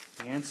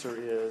 The answer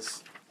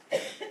is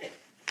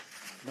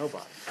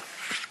nobody.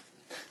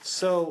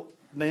 So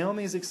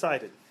Naomi is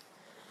excited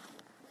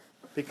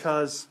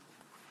because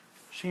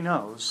she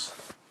knows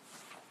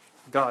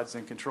God's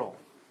in control.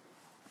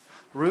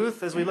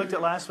 Ruth, as we looked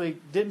at last week,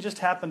 didn't just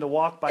happen to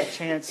walk by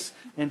chance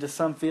into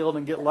some field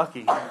and get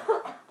lucky.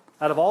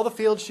 Out of all the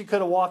fields she could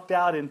have walked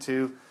out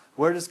into,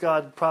 where does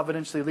God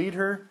providentially lead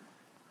her?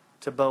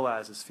 To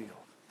Boaz's field.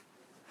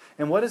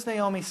 And what does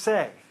Naomi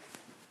say?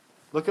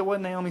 Look at what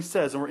Naomi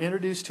says, and we're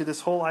introduced to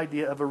this whole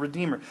idea of a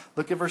redeemer.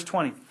 Look at verse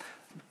 20.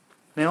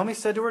 Naomi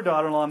said to her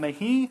daughter-in-law, may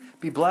he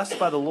be blessed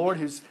by the Lord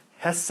whose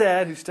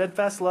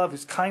steadfast love,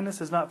 whose kindness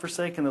has not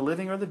forsaken the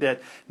living or the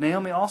dead.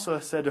 Naomi also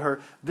said to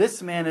her,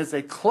 this man is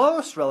a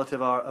close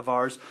relative of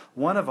ours,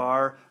 one of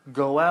our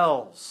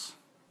Goels,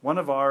 one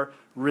of our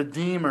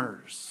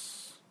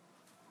redeemers,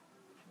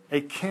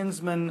 a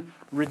kinsman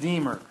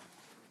redeemer.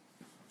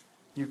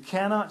 You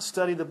cannot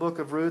study the book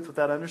of Ruth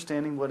without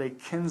understanding what a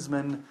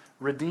kinsman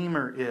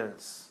redeemer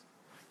is.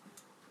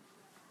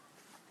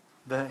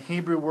 The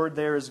Hebrew word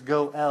there is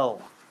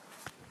Goel.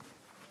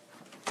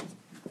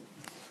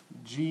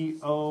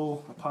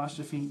 G-O''E-L,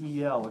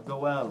 a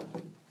Goel.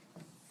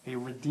 A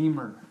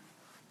redeemer.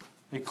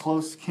 A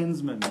close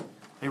kinsman.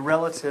 A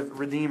relative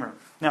redeemer.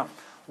 Now,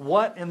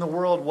 what in the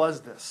world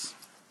was this?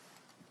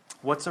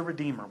 What's a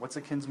redeemer? What's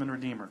a kinsman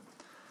redeemer?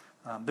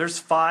 There's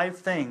 5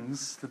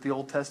 things that the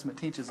Old Testament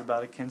teaches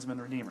about a kinsman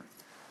redeemer.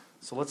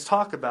 So let's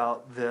talk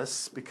about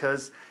this,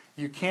 because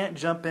you can't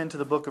jump into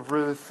the book of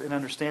Ruth and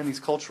understand these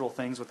cultural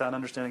things without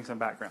understanding some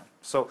background.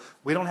 So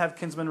we don't have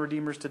kinsman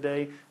redeemers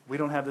today. We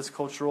don't have this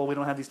we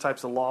don't have these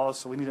types of laws,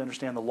 so we need to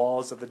understand the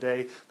laws of the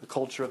day, the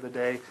culture of the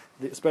day,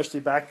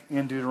 especially back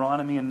in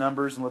Deuteronomy and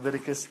Numbers and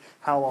Leviticus,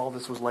 how all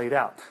this was laid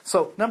out.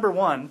 So number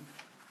 1,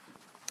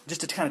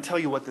 just to kind of tell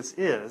you what this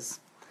is,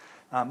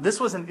 this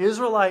was an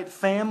Israelite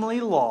family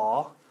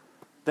law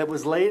that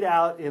was laid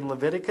out in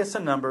Leviticus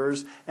and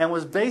Numbers and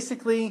was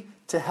basically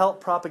to help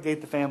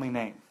propagate the family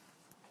name.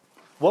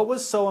 What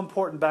was so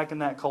important back in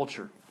that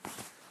culture?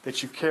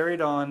 That you carried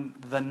on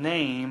the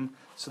name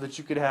so that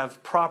you could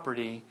have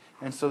property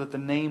and so that the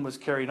name was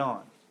carried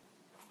on.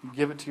 You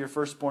give it to your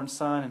firstborn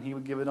son and he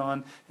would give it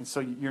on. And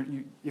so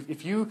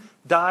if you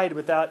died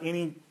without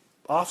any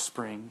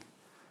offspring,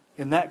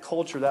 in that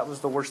culture that was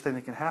the worst thing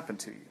that can happen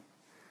to you.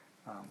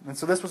 And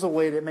so this was a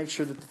way to make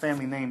sure that the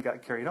family name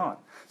got carried on.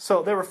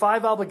 So there were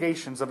 5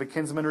 obligations of a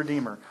kinsman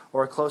redeemer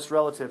or a close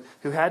relative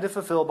who had to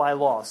fulfill by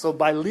law. So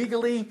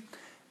legally,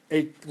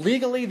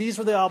 these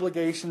were the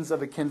obligations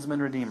of a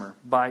kinsman redeemer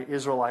by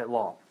Israelite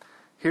law.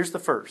 Here's the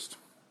first.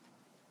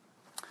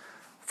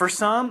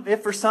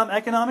 If for some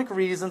economic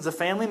reasons a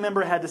family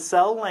member had to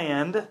sell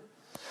land,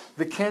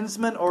 the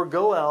kinsman or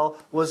Goel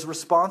was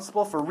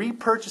responsible for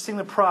repurchasing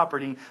the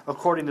property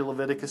according to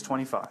Leviticus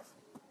 25.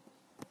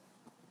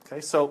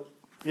 Okay, so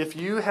if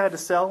you had to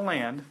sell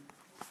land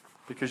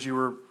because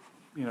you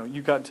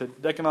got into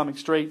economic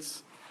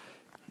straits,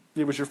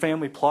 it was your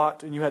family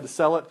plot and you had to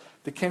sell it,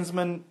 the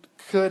kinsman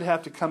could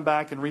have to come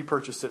back and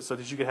repurchase it so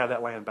that you could have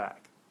that land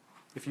back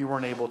if you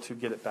weren't able to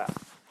get it back.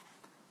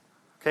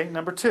 Okay,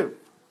 number 2.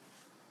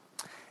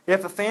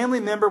 If a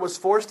family member was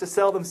forced to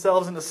sell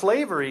themselves into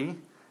slavery,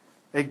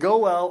 a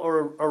Goel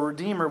or a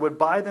redeemer would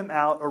buy them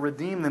out or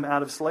redeem them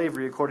out of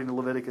slavery according to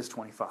Leviticus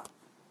 25.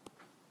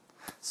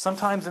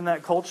 Sometimes in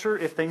that culture,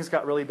 if things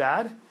got really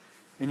bad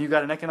and you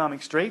got in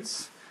economic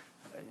straits,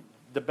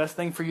 the best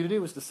thing for you to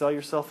do was to sell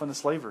yourself into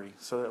slavery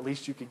so that at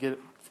least you could get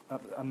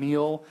a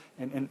meal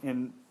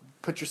and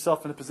put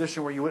yourself in a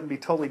position where you wouldn't be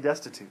totally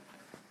destitute,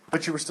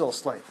 but you were still a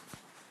slave.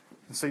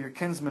 And so your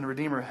kinsman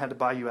redeemer had to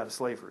buy you out of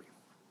slavery.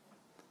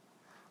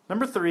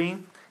 Number 3,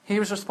 he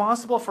was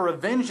responsible for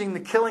avenging the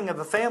killing of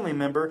a family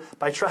member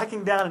by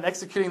tracking down and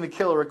executing the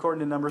killer according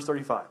to Numbers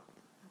 35.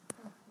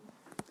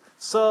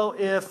 So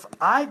if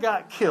I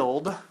got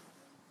killed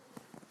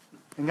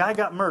and I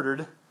got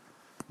murdered,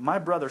 my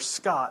brother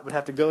Scott would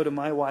have to go to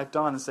my wife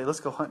Dawn and say, let's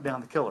go hunt down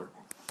the killer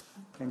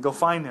and go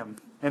find him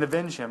and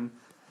avenge him.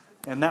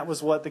 And that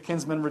was what the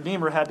kinsman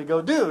redeemer had to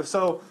go do.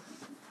 So,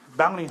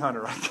 bounty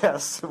hunter, I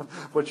guess,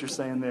 what you're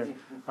saying there.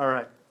 All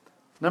right.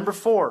 Number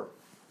 4.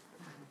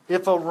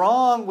 If a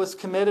wrong was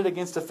committed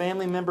against a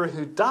family member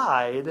who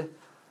died,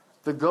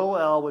 the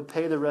Goel would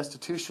pay the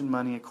restitution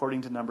money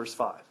according to Numbers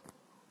 5.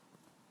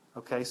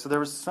 Okay, so there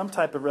was some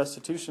type of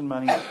restitution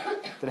money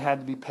that had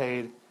to be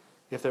paid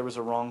if there was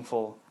a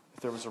wrongful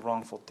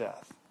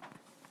death.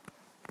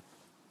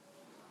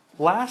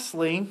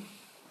 Lastly,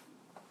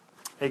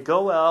 a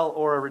Goel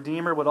or a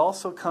redeemer would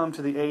also come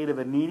to the aid of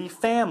a needy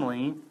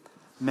family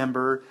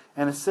member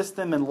and assist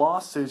them in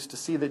lawsuits to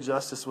see that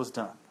justice was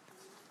done.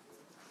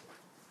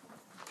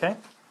 Okay?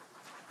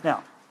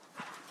 Now,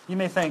 you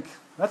may think,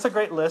 that's a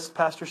great list,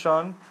 Pastor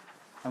Sean.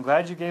 I'm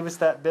glad you gave us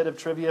that bit of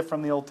trivia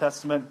from the Old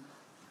Testament.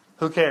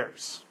 Who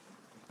cares?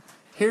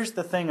 Here's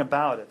the thing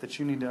about it that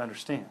you need to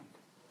understand.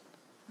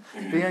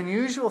 The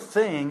unusual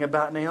thing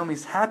about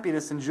Naomi's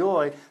happiness and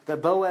joy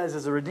that Boaz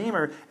is a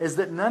redeemer is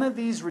that none of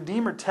these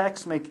redeemer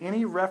texts make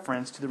any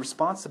reference to the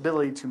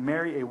responsibility to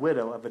marry a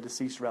widow of a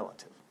deceased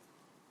relative.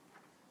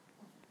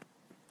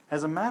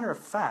 As a matter of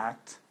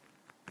fact,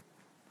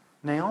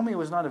 Naomi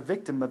was not a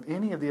victim of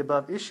any of the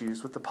above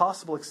issues with the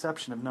possible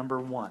exception of number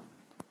 1.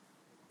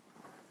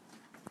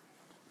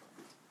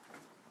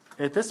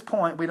 At this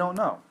point, we don't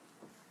know.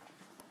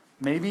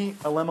 Maybe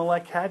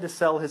Elimelech had to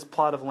sell his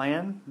plot of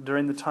land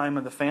during the time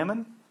of the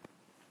famine.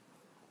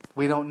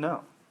 We don't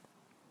know.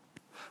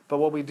 But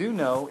what we do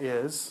know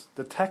is,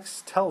 the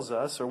text tells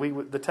us,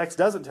 the text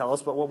doesn't tell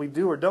us, but what we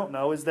do or don't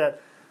know is that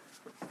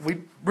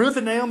Ruth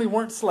and Naomi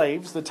weren't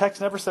slaves. The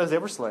text never says they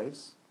were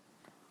slaves.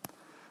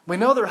 We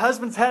know their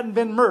husbands hadn't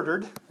been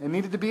murdered and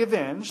needed to be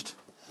avenged.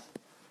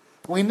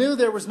 We knew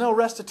there was no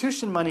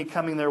restitution money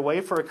coming their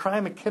way for a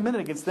crime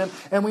committed against them,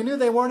 and we knew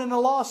they weren't in a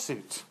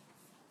lawsuit.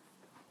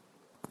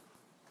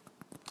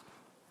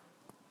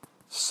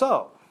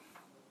 So,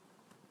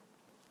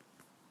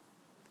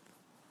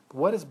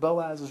 what is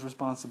Boaz's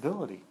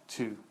responsibility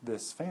to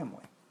this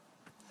family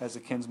as a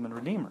kinsman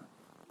redeemer?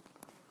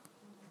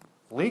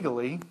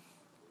 Legally,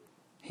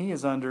 he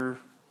is under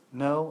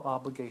no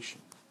obligation.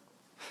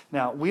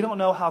 Now, we don't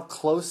know how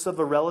close of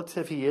a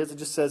relative he is. It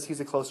just says he's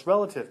a close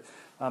relative.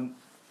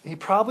 He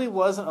probably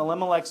wasn't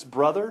Elimelech's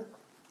brother.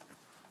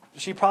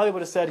 She probably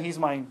would have said, he's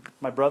my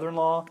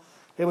brother-in-law.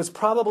 It was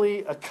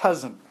probably a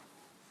cousin.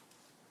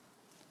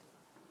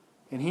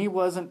 And he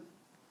wasn't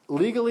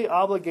legally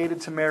obligated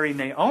to marry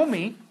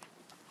Naomi,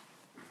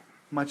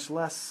 much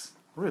less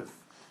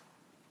Ruth.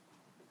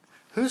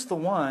 Who's the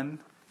one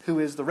who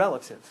is the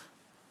relative?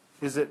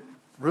 Is it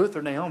Ruth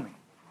or Naomi?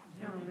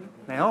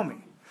 Naomi.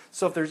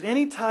 So if there's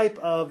any type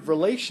of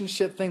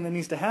relationship thing that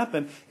needs to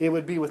happen, it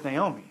would be with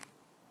Naomi.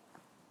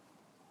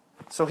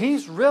 So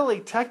he's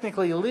really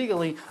technically,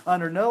 legally,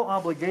 under no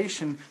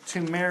obligation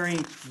to marry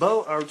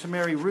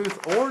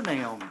Ruth or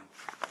Naomi.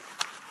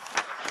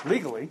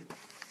 Legally.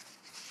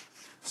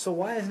 So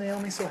why is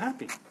Naomi so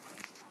happy?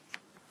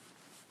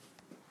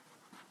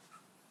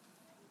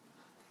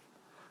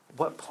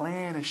 What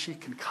plan is she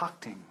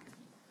concocting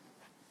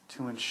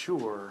to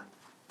ensure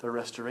their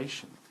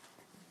restoration?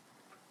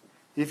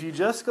 If you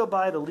just go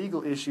by the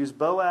legal issues,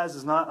 Boaz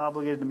is not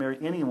obligated to marry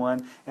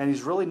anyone, and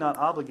he's really not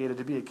obligated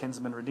to be a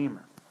kinsman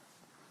redeemer.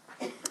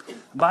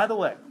 By the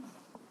way,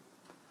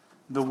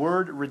 the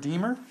word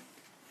redeemer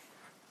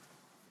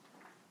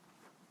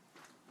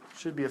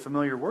should be a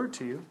familiar word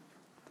to you.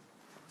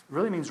 It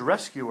really means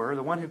rescuer,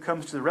 the one who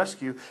comes to the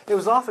rescue. It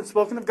was often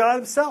spoken of God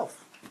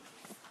himself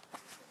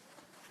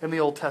in the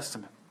Old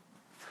Testament.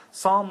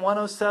 Psalm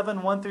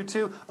 107, 1 through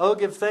 2. Oh,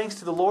 give thanks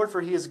to the Lord,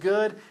 for he is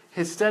good.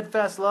 His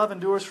steadfast love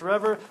endures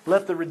forever.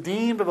 Let the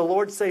redeemed of the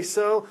Lord say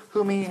so,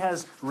 whom he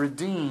has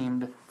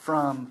redeemed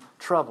from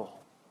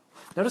trouble.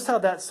 Notice how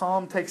that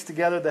psalm takes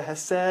together the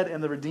Hesed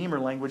and the Redeemer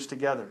language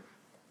together.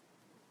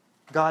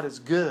 God is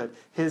good.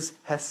 His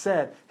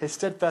Hesed, his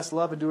steadfast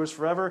love endures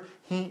forever.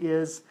 He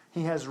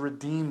has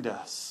redeemed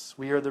us.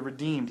 We are the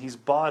redeemed. He's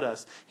bought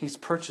us. He's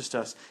purchased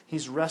us.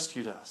 He's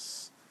rescued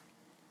us.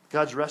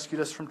 God's rescued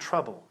us from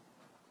trouble,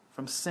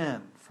 from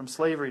sin, from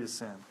slavery to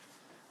sin.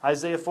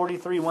 Isaiah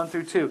 43, 1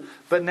 through 2.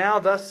 But now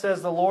thus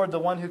says the Lord, the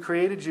one who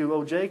created you,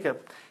 O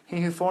Jacob,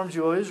 he who formed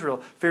you, O Israel.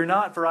 Fear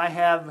not, for I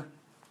have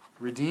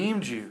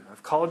redeemed you.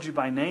 I've called you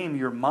by name.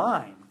 You're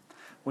mine.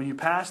 When you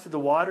pass through the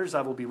waters,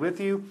 I will be with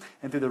you,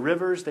 and through the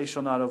rivers, they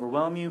shall not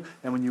overwhelm you.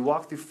 And when you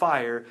walk through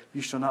fire,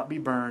 you shall not be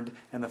burned,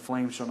 and the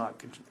flames shall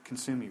not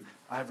consume you.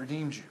 I have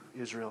redeemed you,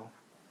 Israel.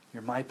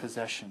 You're my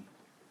possession.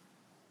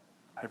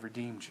 I've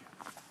redeemed you.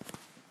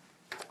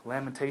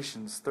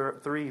 Lamentations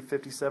 3,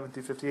 57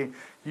 through 58.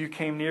 You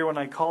came near when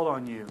I called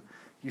on you.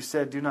 You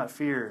said, do not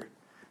fear.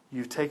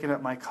 You've taken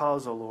up my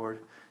cause, O Lord.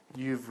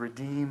 You've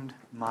redeemed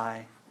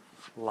my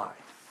life.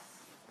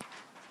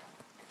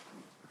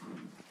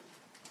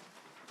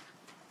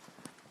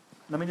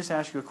 Let me just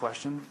ask you a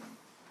question.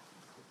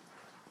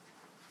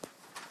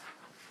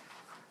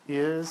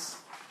 Is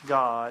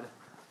God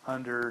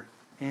under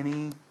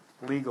any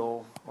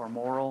legal or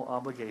moral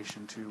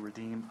obligation to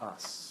redeem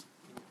us?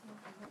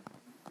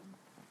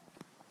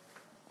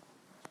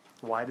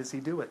 Why does he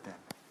do it then?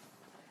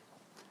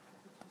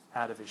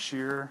 Out of his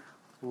sheer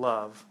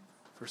love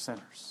for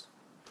sinners.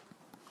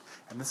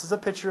 And this is a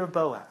picture of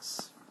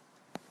Boaz.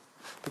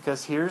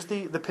 Because here's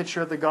the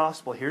picture of the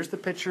gospel. Here's the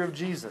picture of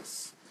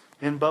Jesus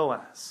in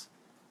Boaz.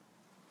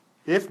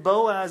 If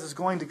Boaz is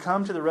going to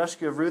come to the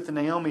rescue of Ruth and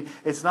Naomi,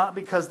 it's not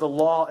because the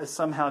law is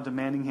somehow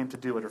demanding him to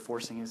do it or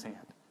forcing his hand.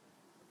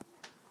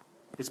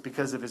 It's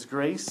because of his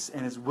grace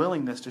and his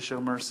willingness to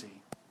show mercy.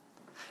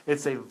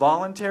 It's a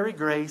voluntary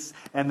grace,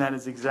 and that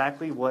is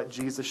exactly what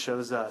Jesus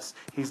shows us.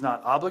 He's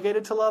not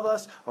obligated to love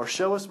us or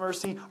show us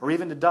mercy or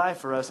even to die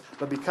for us,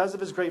 but because of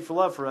his grateful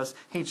love for us,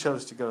 he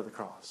chose to go to the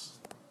cross.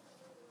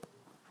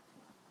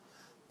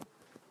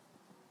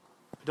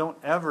 Don't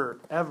ever,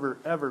 ever,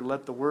 ever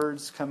let the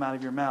words come out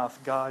of your mouth,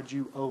 God,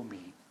 you owe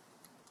me.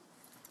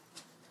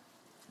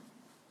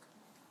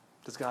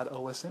 Does God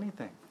owe us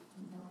anything?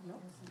 No.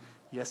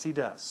 Yes, he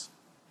does.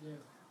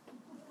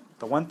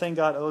 The one thing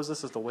God owes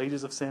us is the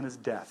wages of sin is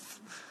death.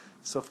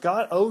 So if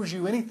God owes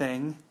you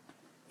anything,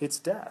 it's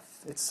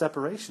death. It's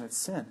separation. It's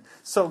sin.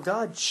 So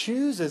God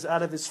chooses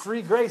out of his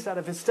free grace, out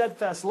of his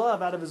steadfast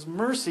love, out of his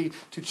mercy,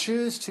 to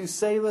choose to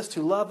save us,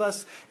 to love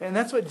us. And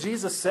that's what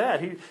Jesus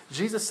said.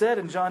 Jesus said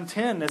in John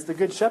 10 as the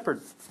Good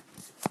Shepherd.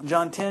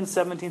 John 10,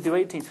 17 through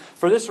 18.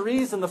 For this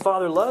reason the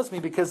Father loves me,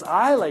 because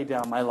I lay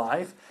down my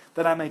life,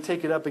 that I may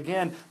take it up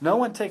again. No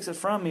one takes it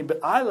from me, but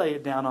I lay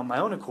it down on my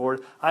own accord.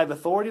 I have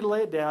authority to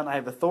lay it down. I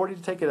have authority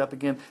to take it up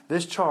again.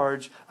 This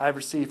charge I have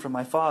received from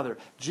my Father.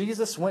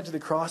 Jesus went to the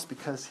cross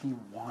because he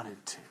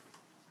wanted to.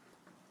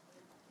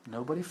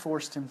 Nobody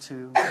forced him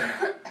to.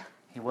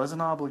 He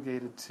wasn't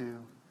obligated to.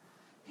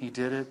 He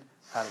did it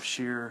out of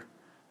sheer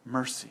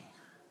mercy.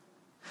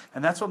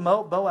 And that's what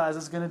Boaz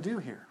is going to do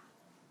here.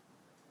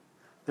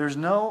 There's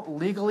no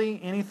legally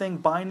anything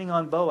binding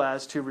on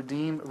Boaz to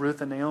redeem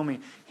Ruth and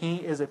Naomi. He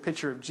is a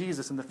picture of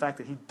Jesus in the fact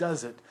that he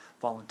does it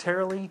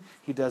voluntarily,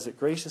 he does it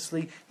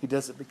graciously, he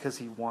does it because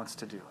he wants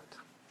to do it.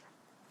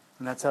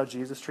 And that's how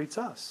Jesus treats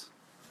us.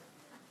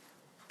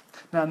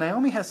 Now,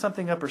 Naomi has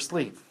something up her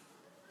sleeve.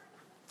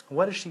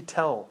 What does she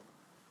tell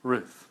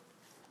Ruth?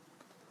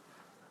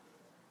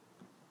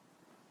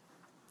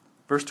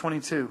 Verse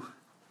 22.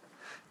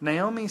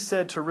 Naomi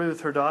said to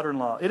Ruth, her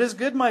daughter-in-law, "It is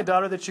good, my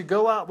daughter, that you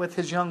go out with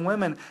his young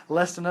women,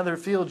 lest in other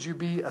fields you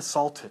be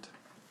assaulted."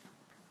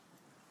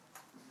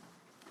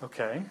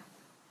 Okay.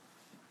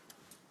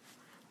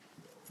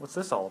 What's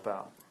this all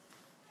about?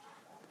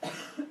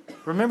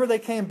 Remember they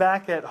came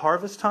back at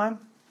harvest time?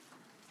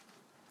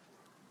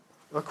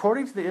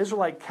 According to the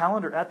Israelite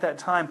calendar at that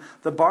time,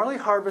 the barley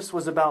harvest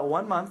was about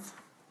 1 month.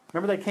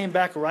 Remember they came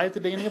back right at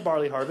the beginning of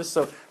barley harvest,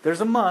 so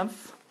there's a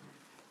month.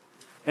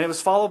 And it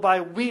was followed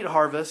by wheat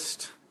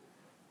harvest,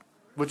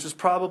 which was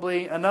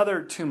probably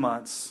another 2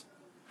 months.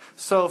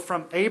 So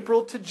from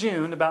April to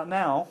June, about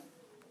now,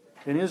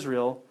 in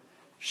Israel,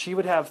 she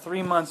would have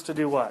 3 months to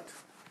do what?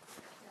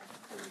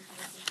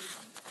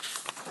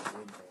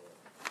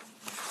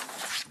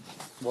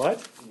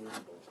 What?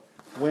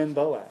 Win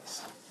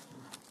Boaz.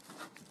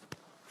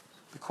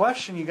 The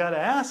question you got to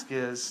ask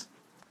is,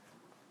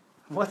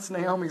 what's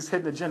Naomi's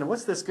hidden agenda?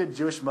 What's this good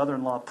Jewish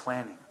mother-in-law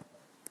planning?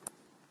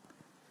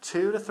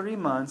 2 to 3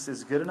 months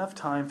is good enough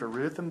time for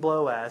Ruth and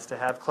Boaz to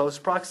have close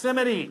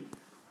proximity.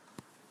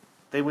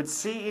 They would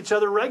see each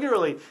other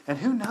regularly, and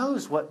who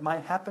knows what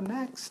might happen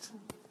next?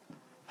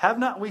 Have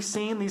not we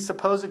seen these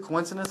supposed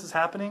coincidences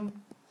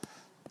happening?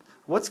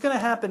 What's going to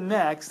happen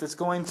next that's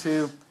going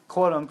to,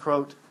 quote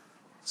unquote,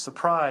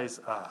 surprise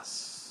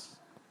us?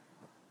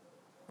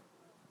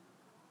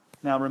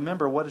 Now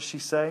remember, what does she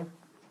say?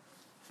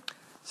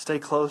 Stay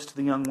close to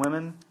the young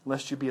women,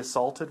 lest you be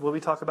assaulted. What did we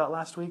talk about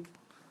last week?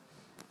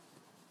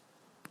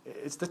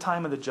 It's the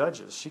time of the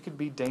judges. She could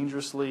be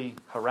dangerously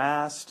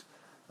harassed,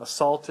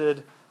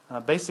 assaulted.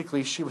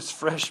 Basically, she was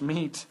fresh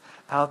meat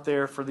out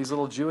there for these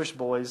little Jewish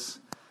boys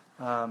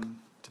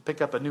to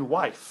pick up a new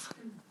wife,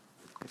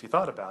 if you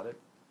thought about it.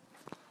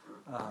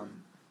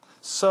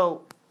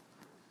 So,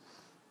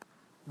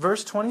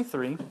 verse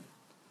 23,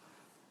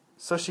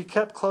 so she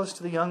kept close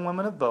to the young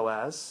women of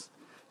Boaz,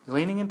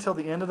 gleaning until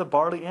the end of the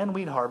barley and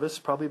wheat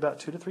harvest, probably about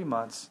 2 to 3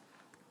 months,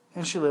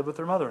 and she lived with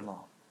her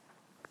mother-in-law.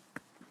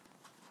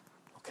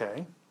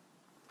 Okay.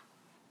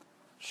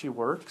 She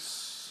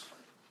works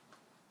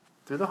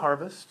through the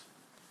harvest,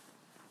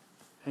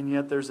 and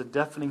yet there's a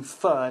deafening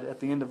thud at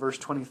the end of verse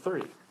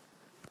 23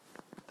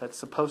 that's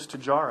supposed to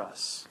jar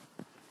us.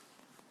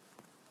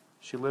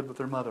 She lived with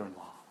her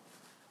mother-in-law.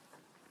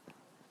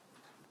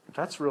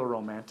 That's real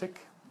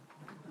romantic.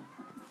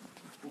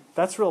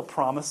 That's real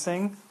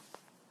promising.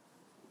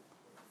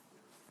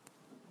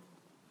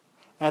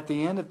 At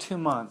the end of 2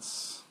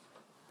 months,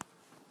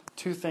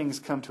 2 things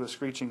come to a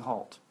screeching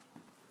halt.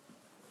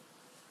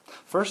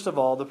 First of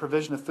all, the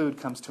provision of food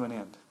comes to an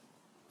end.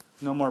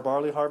 No more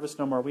barley harvest,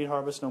 no more wheat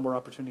harvest, no more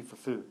opportunity for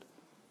food.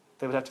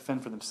 They would have to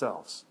fend for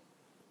themselves,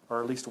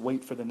 or at least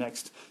wait for the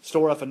next,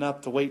 store up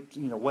enough to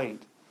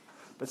wait.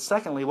 But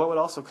secondly, what would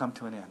also come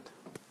to an end?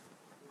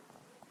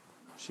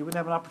 She wouldn't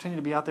have an opportunity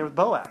to be out there with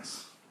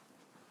Boaz.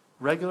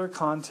 Regular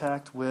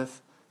contact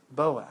with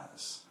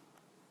Boaz.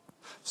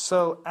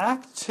 So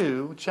Act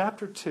 2,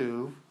 chapter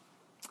 2,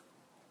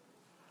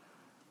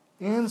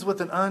 ends with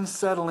an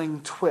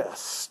unsettling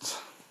twist.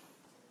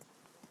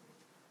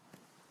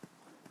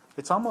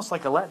 It's almost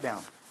like a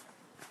letdown.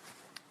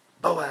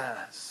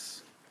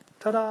 Boaz,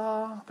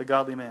 ta-da, the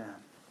godly man.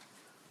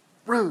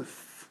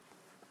 Ruth,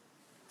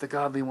 the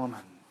godly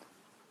woman.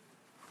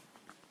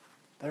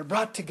 They're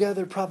brought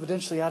together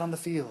providentially out on the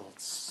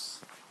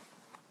fields.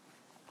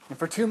 And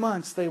for 2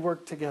 months they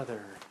worked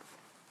together.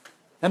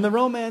 And the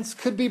romance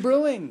could be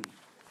brewing.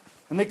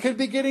 And they could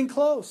be getting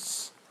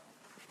close.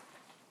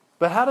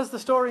 But how does the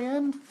story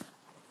end?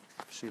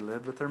 She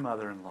lived with her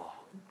mother-in-law.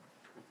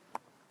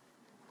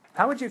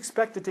 How would you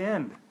expect it to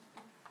end?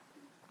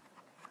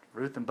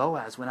 Ruth and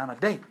Boaz went on a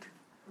date.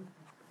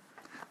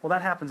 Well,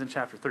 that happens in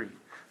chapter 3.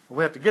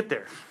 We have to get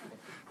there.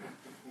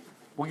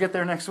 We'll get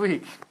there next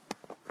week.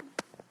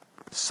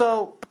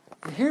 So,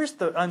 here's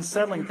the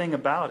unsettling thing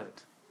about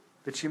it,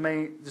 that you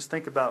may just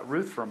think about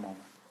Ruth for a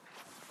moment.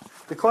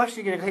 The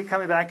question you get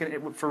coming back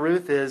for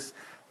Ruth is,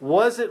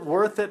 was it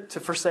worth it to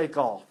forsake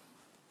all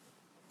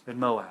in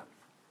Moab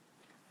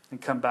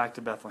and come back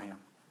to Bethlehem?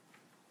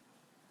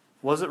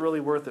 Was it really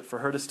worth it for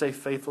her to stay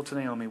faithful to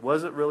Naomi?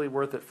 Was it really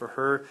worth it for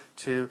her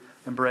to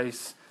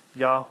embrace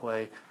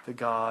Yahweh, the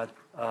God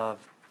of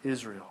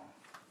Israel?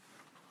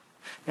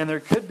 And there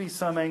could be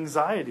some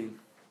anxiety.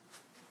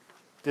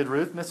 Did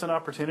Ruth miss an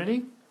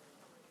opportunity?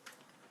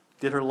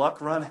 Did her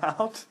luck run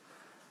out?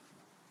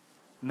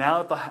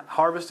 Now that the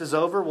harvest is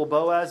over, will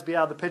Boaz be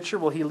out of the picture?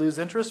 Will he lose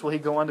interest? Will he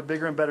go on to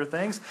bigger and better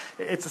things?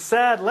 It's a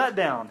sad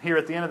letdown here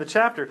at the end of the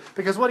chapter.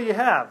 Because what do you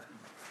have?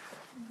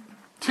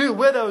 Two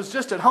widows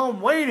just at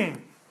home waiting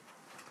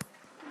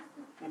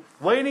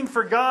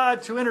for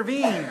God to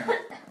intervene.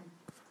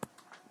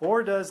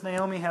 Or does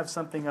Naomi have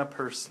something up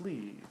her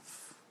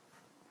sleeve?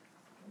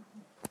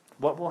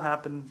 What will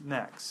happen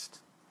next?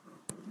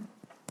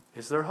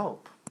 Is there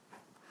hope?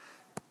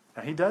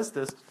 Now he does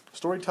this,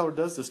 storyteller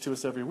does this to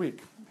us every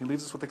week. He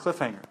leaves us with a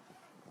cliffhanger.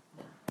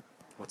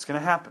 What's going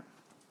to happen?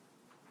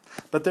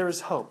 But there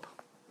is hope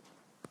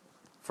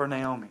for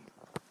Naomi.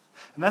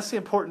 And that's the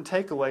important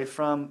takeaway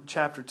from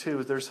chapter 2,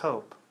 is there's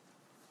hope.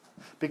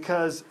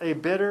 Because a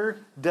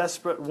bitter,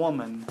 desperate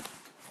woman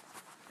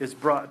is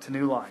brought to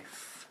new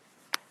life.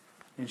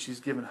 And she's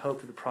given hope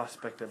to the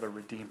prospect of a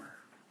redeemer.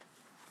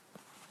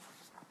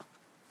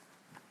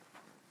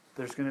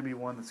 There's going to be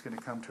one that's going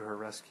to come to her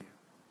rescue.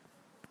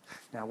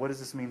 Now, what does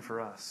this mean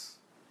for us?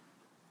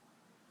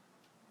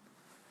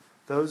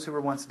 Those who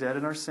were once dead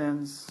in our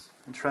sins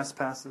and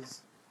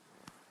trespasses,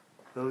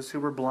 those who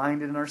were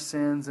blinded in our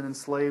sins and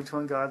enslaved to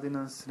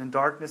ungodliness and in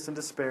darkness and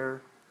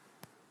despair.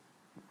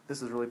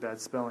 This is really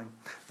bad spelling.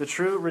 The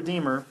true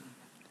Redeemer,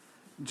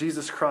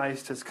 Jesus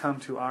Christ, has come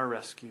to our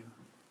rescue.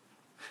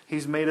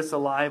 He's made us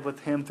alive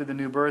with Him through the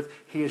new birth.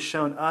 He has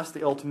shown us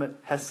the ultimate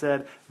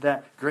hesed,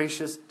 that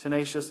gracious,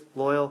 tenacious,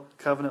 loyal,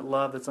 covenant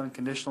love that's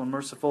unconditional and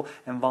merciful,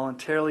 and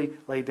voluntarily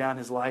laid down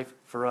His life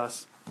for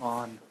us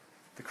on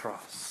the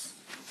cross.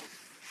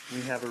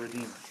 We have a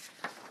Redeemer.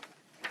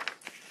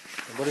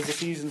 And what does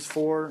Ephesians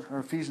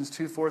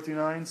 2, 4 through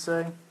 9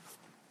 say?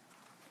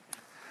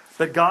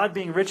 That God,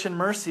 being rich in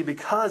mercy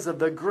because of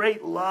the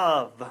great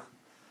love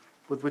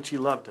with which He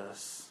loved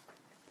us,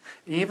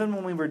 even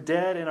when we were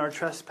dead in our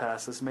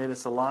trespasses, made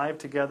us alive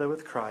together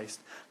with Christ.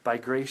 By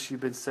grace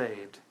you've been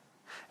saved.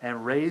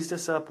 And raised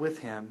us up with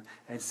Him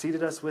and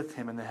seated us with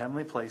Him in the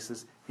heavenly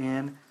places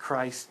in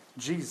Christ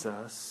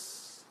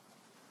Jesus,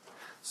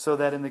 so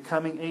that in the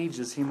coming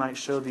ages He might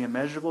show the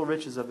immeasurable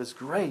riches of His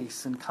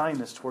grace and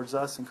kindness towards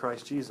us in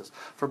Christ Jesus.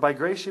 For by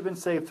grace you've been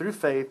saved through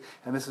faith,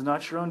 and this is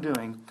not your own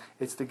doing.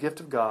 It's the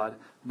gift of God,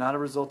 not a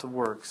result of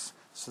works,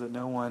 so that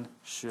no one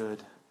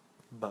should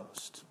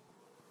boast.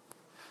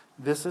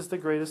 This is the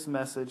greatest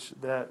message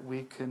that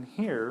we can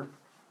hear.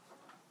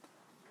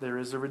 There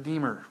is a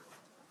Redeemer.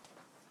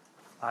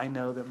 I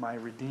know that my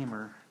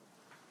Redeemer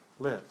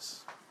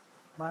lives.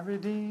 My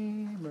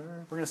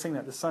Redeemer. We're going to sing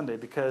that this Sunday,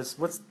 because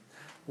what's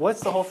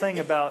the whole thing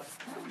about?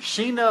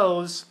 She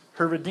knows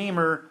her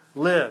Redeemer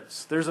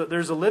lives. There's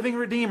a living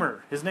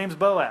Redeemer. His name's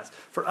Boaz.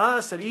 For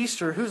us at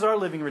Easter, who's our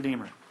living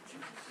Redeemer?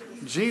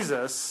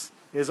 Jesus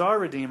is our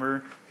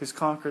Redeemer, who's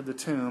conquered the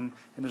tomb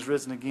and is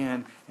risen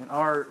again, and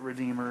our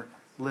Redeemer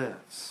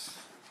lives.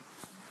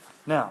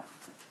 Now,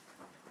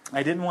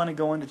 I didn't want to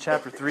go into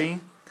chapter 3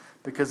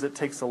 because it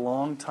takes a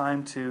long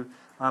time to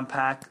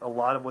unpack a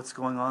lot of what's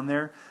going on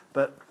there,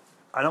 but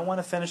I don't want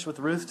to finish with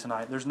Ruth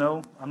tonight. You're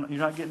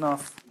not getting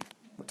off,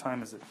 what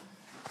time is it?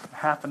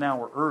 Half an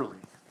hour early.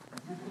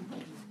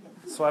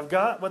 So I've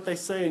got what they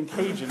say in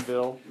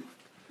Cajunville.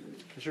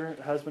 Has your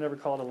husband ever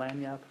called a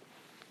lanyap?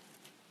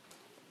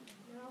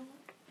 No.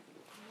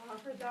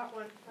 I've heard that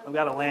one. I've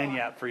got a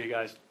lanyap for you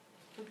guys.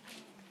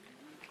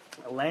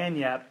 A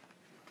lanyap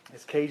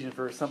is Cajun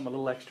for something a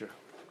little extra.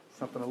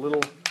 Something a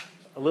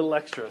little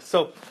extra.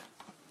 So,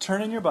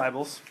 turn in your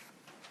Bibles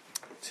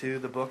to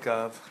the book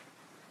of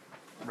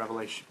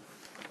Revelation.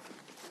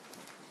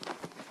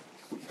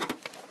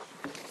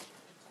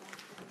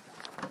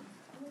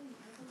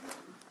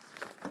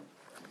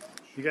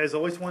 You guys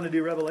always want to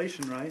do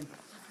Revelation, right?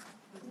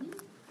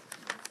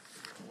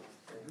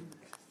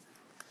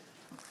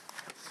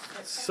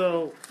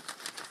 So,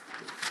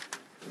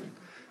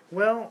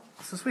 well,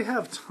 since we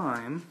have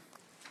time,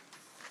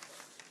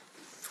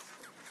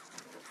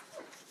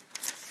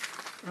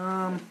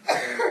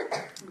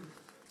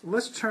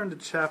 let's turn to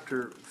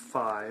chapter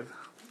 5.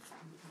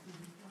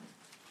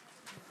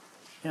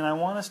 And I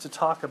want us to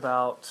talk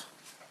about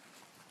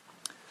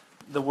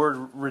the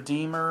word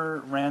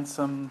redeemer,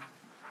 ransom.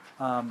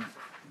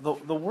 The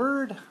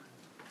word...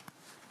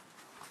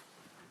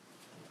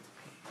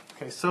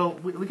 Okay, so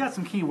we got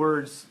some key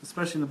words,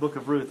 especially in the book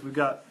of Ruth. We've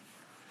got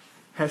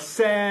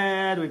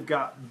Hesed, we've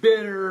got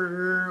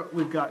bitter,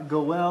 we've got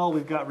Goel,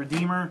 we've got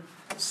redeemer.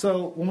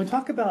 So when we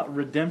talk about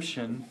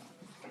redemption,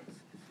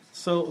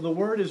 so the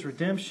word is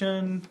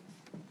redemption,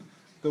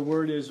 the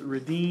word is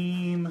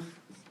redeem,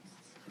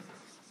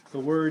 the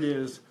word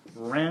is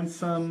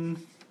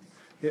ransom.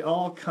 It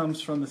all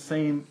comes from the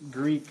same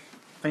Greek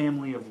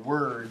family of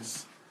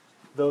words.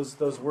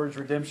 Those words,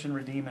 redemption,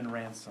 redeem, and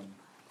ransom.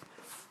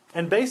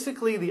 And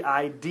basically the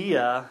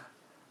idea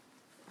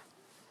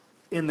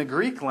in the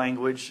Greek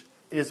language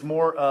is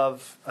more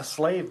of a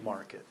slave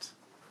market.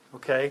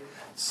 Okay?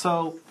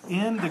 So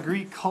in the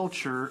Greek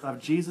culture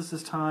of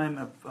Jesus' time,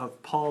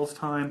 of Paul's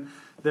time,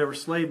 there were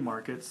slave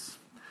markets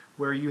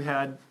where you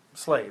had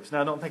slaves.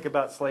 Now don't think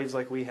about slaves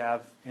like we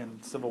have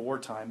in Civil War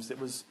times. It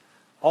was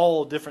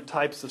all different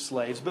types of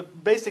slaves.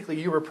 But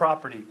basically you were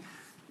property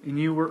and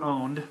you were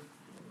owned.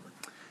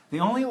 The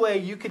only way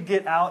you could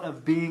get out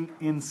of being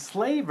in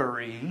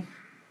slavery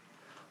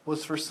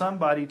was for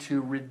somebody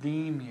to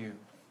redeem you.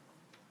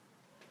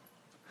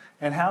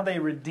 And how they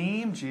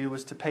redeemed you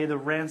was to pay the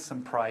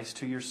ransom price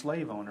to your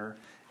slave owner,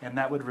 and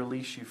that would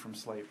release you from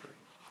slavery.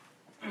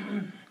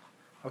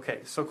 Okay,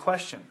 so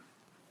question.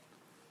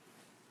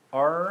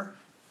 Are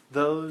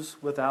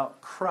those without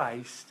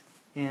Christ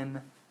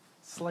in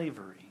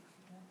slavery?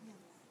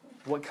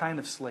 What kind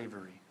of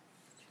slavery?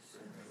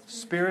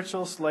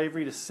 Spiritual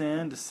slavery to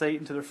sin, to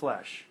Satan, to their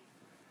flesh.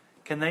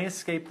 Can they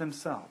escape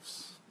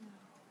themselves?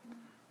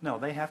 No,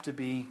 they have to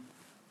be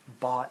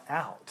bought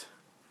out.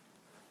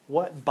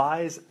 What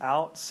buys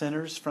out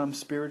sinners from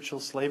spiritual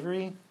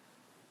slavery?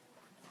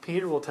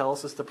 Peter will tell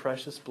us it's the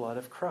precious blood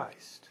of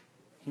Christ.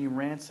 He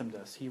ransomed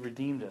us. He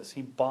redeemed us.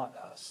 He bought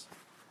us.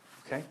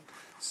 Okay?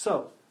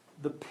 So,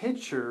 the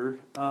picture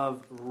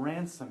of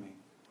ransoming,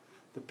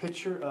 the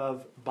picture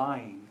of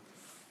buying,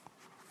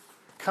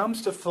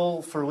 comes to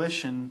full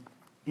fruition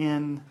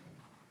in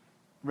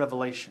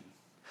Revelation.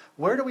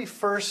 Where do we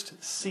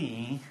first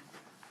see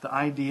the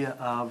idea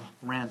of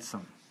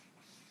ransom?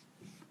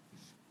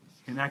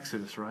 In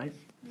Exodus, right?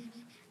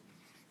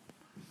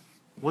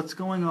 What's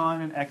going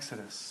on in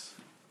Exodus?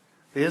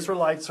 The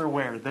Israelites are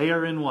where? They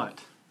are in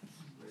what?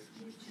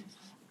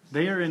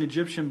 They are in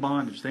Egyptian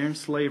bondage. They are in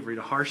slavery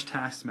to harsh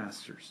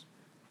taskmasters.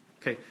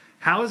 Okay,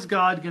 how is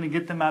God going to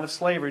get them out of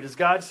slavery? Does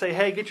God say,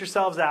 hey, get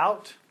yourselves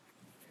out,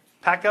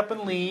 pack up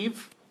and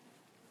leave?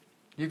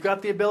 You've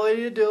got the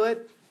ability to do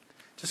it.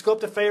 Just go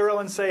up to Pharaoh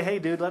and say, hey,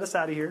 dude, let us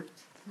out of here.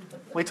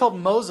 Well, he told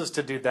Moses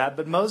to do that,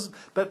 but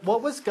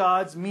what was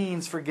God's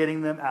means for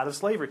getting them out of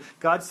slavery?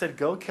 God said,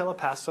 go kill a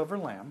Passover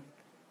lamb,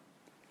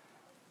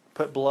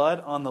 put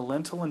blood on the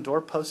lintel and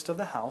doorpost of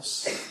the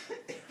house,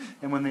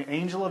 and when the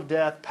angel of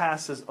death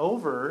passes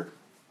over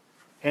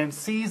and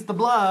sees the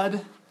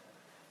blood,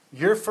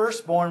 your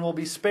firstborn will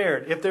be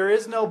spared. If there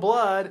is no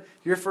blood,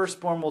 your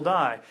firstborn will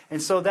die. And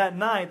so that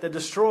night, the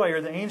destroyer,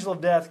 the angel of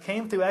death,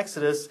 came through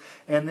Exodus,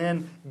 and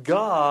then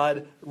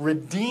God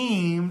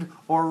redeemed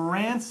or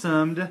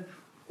ransomed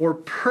or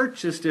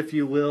purchased, if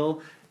you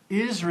will,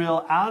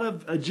 Israel out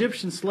of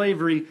Egyptian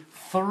slavery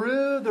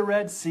through the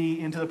Red Sea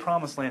into the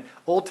Promised Land.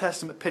 Old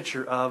Testament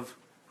picture of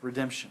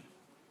redemption.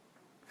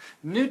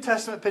 New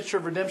Testament picture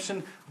of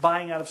redemption,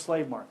 buying out of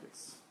slave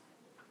markets.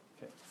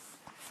 Okay.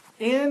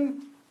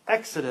 In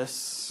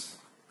Exodus,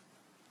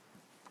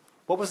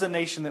 what was the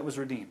nation that was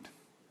redeemed?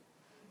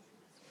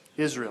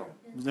 Israel.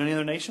 Was there any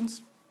other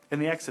nations in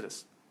the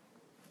Exodus?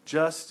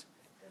 Just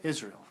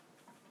Israel.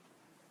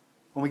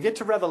 When we get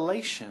to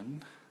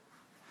Revelation,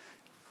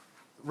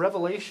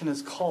 Revelation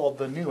is called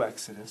the New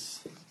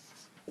Exodus.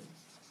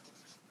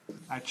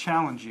 I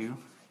challenge you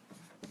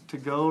to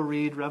go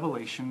read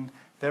Revelation.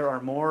 There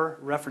are more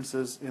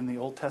references in the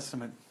Old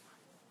Testament,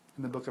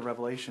 in the book of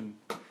Revelation,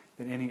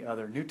 than any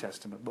other New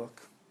Testament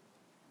book.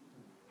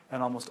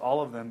 And almost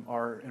all of them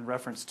are in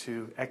reference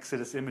to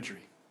Exodus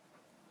imagery.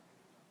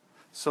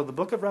 So the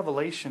book of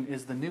Revelation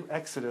is the new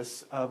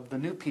Exodus of the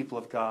new people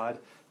of God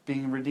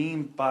being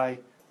redeemed by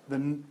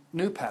the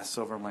new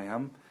Passover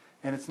lamb.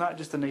 And it's not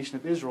just the nation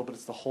of Israel, but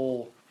it's the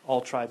whole,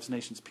 all tribes,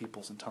 nations,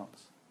 peoples, and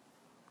tongues.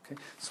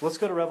 Okay, so let's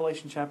go to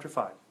Revelation chapter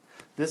 5.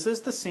 This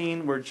is the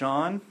scene where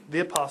John, the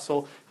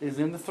apostle, is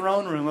in the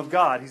throne room of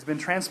God. He's been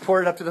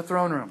transported up to the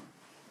throne room.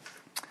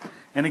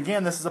 And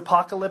again, this is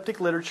apocalyptic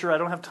literature. I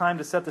don't have time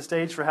to set the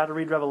stage for how to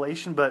read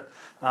Revelation, but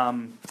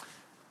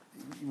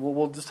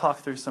we'll just talk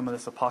through some of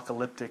this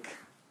apocalyptic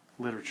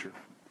literature.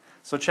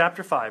 So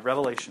chapter 5,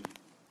 Revelation.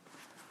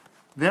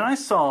 Then I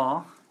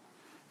saw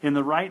in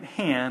the right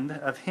hand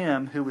of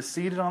him who was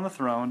seated on the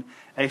throne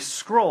a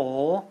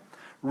scroll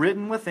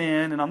written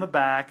within and on the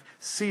back,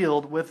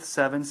 sealed with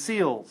 7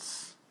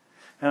 seals.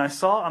 And I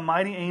saw a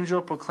mighty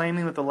angel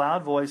proclaiming with a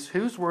loud voice,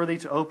 who's worthy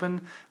to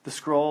open the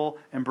scroll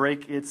and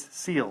break its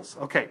seals?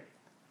 Okay.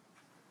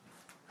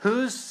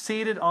 Who's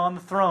seated on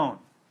the throne?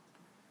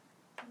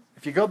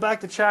 If you go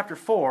back to chapter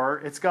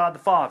 4, it's God the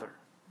Father.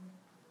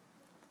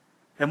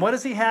 And what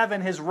does he have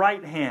in his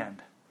right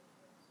hand?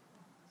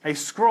 A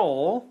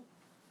scroll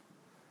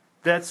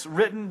that's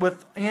written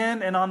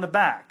within and on the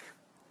back.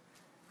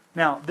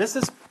 Now, this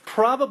is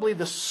probably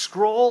the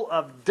scroll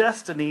of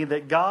destiny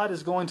that God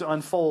is going to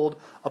unfold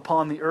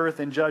upon the earth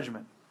in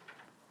judgment.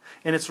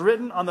 And it's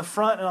written on the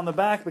front and on the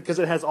back because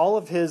it has all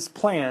of his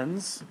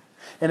plans.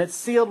 And it's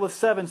sealed with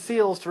 7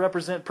 seals to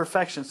represent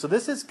perfection. So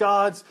this is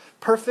God's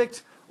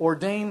perfect,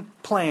 ordained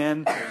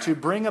plan to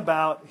bring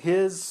about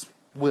his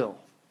will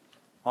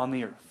on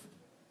the earth.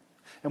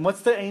 And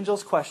what's the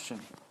angel's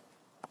question?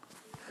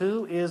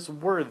 Who is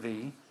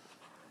worthy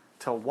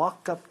to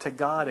walk up to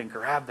God and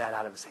grab that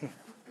out of his hand?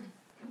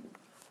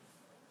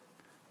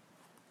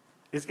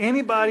 Is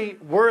anybody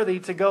worthy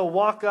to go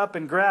walk up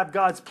and grab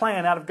God's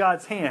plan out of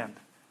God's hand?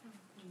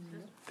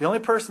 The only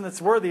person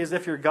that's worthy is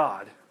if you're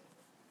God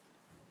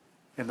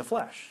in the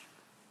flesh.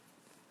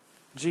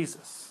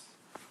 Jesus.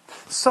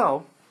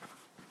 So,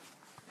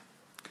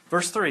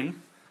 verse 3,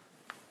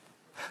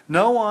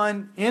 no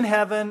one in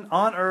heaven,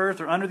 on earth,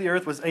 or under the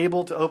earth was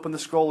able to open the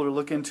scroll or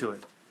look into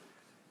it.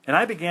 And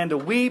I began to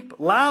weep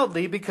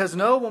loudly because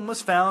no one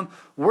was found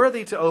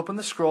worthy to open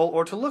the scroll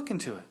or to look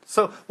into it.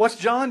 So, what's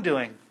John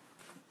doing?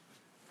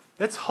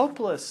 It's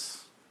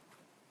hopeless.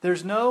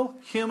 There's no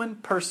human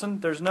person,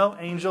 there's no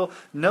angel,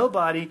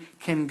 nobody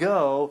can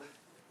go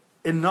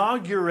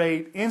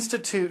inaugurate,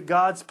 institute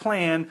God's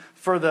plan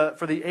for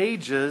the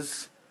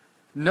ages.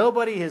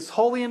 Nobody is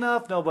holy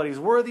enough, nobody's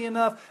worthy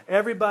enough,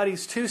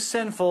 everybody's too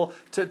sinful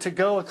to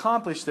go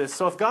accomplish this.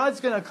 So if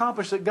God's going to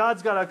accomplish it,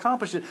 God's got to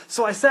accomplish it.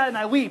 So I sat and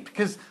I weep,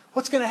 because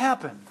what's going to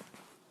happen?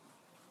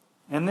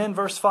 And then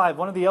verse 5,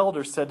 one of the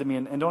elders said to me,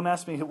 and don't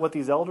ask me what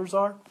these elders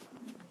are.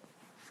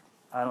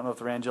 I don't know if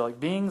they're angelic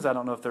beings, I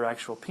don't know if they're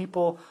actual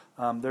people,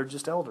 they're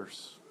just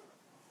elders.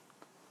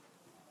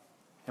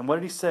 And what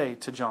did he say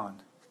to John?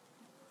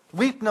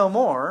 Weep no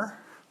more.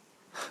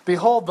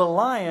 Behold, the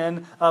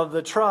Lion of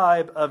the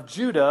tribe of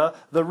Judah,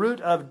 the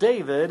Root of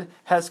David,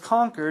 has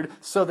conquered,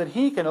 so that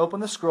he can open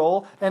the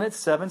scroll and its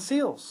 7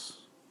 seals.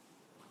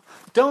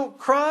 Don't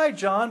cry,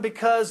 John,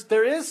 because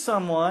there is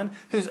someone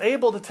who's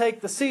able to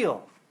take the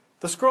seal,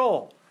 the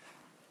scroll.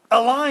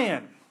 A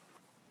lion.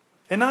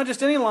 And not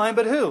just any lion,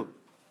 but who?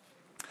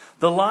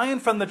 The Lion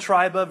from the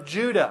tribe of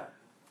Judah.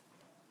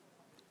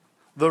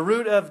 The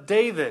Root of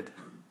David.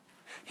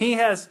 He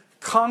has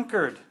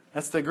conquered.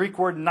 That's the Greek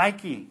word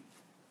Nike.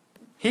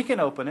 He can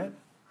open it.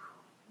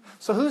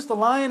 So who's the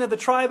Lion of the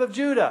tribe of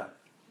Judah?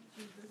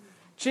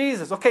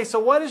 Jesus. Okay, so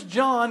what is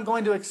John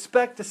going to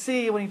expect to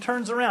see when he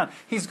turns around?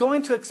 He's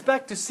going to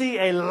expect to see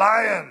a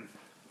lion.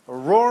 A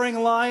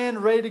roaring lion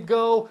ready to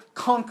go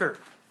conquer.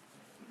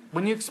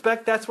 Wouldn't you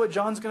expect that's what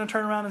John's going to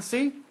turn around and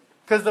see?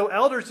 Because the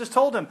elders just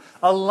told him,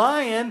 a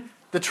lion,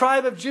 the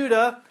tribe of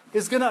Judah,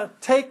 is going to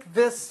take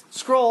this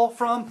scroll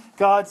from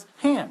God's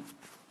hand.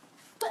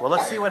 Well,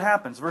 let's see what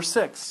happens. Verse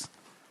 6.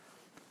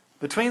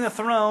 Between the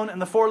throne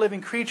and the 4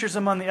 living creatures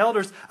among the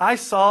elders, I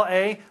saw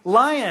a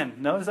lion.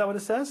 No, is that what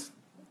it says?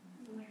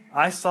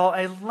 I saw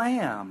a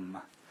lamb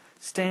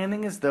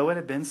standing as though it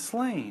had been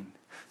slain.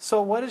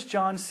 So what does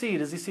John see?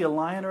 Does he see a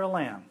lion or a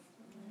lamb?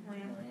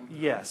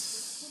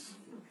 Yes.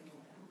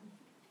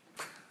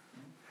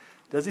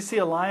 Does he see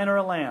a lion or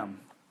a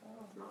lamb?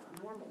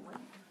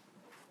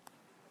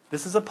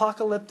 This is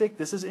apocalyptic.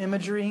 This is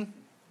imagery.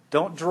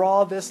 Don't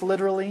draw this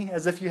literally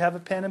as if you have a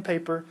pen and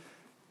paper.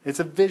 It's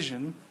a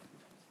vision.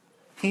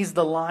 He's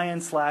the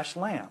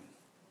lion/lamb.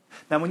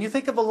 Now, when you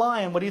think of a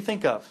lion, what do you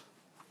think of?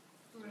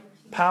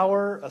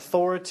 Power,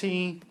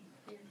 authority,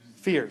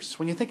 fierce.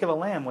 When you think of a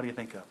lamb, what do you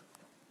think of?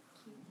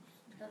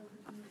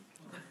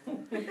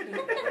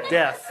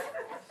 Death.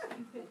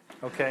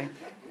 Okay?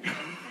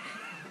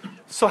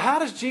 So how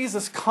does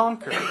Jesus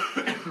conquer?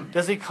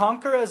 Does he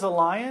conquer as a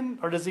lion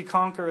or does he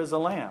conquer as a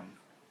lamb?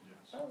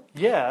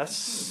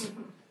 Yes.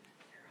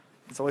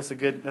 That's a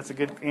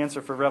good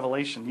answer for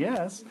Revelation.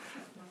 Yes.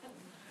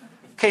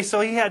 Okay,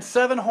 so he had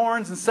 7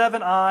 horns and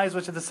 7 eyes,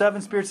 which are the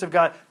 7 spirits of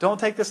God. Don't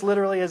take this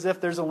literally as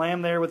if there's a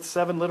lamb there with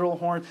 7 literal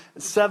horns.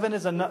 7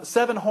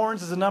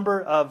 horns is a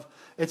number of,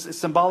 it's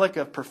symbolic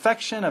of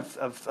perfection, of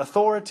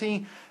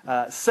authority.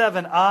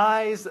 7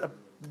 eyes,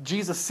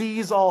 Jesus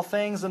sees all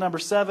things. The number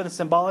 7 is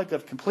symbolic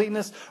of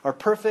completeness or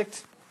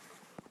perfect.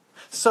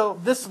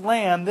 So this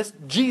lamb, this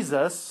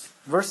Jesus,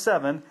 verse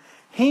 7,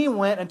 he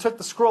went and took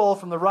the scroll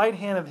from the right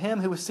hand of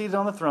him who was seated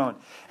on the throne.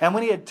 And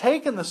when he had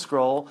taken the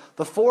scroll,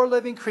 the 4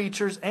 living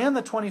creatures and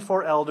the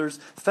 24 elders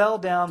fell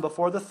down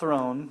before the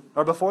throne,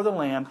 or before the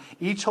Lamb,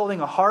 each holding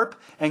a harp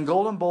and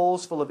golden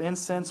bowls full of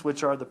incense,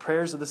 which are the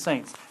prayers of the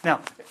saints.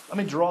 Now, let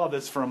me draw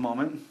this for a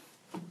moment.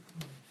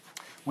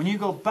 When you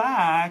go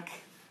back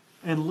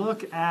and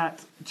look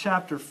at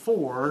chapter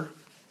 4,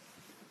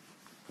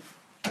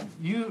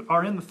 you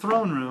are in the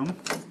throne room,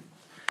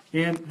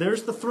 and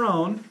there's the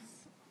throne.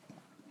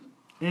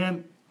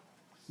 And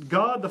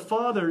God the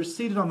Father is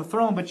seated on the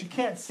throne, but you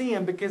can't see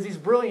him because he's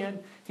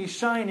brilliant, he's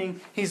shining,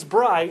 he's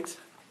bright.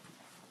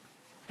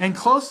 And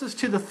closest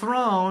to the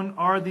throne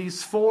are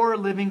these 4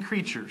 living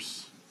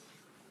creatures.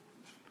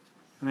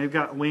 And they've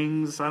got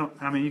wings.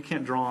 You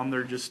can't draw them.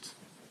 They're just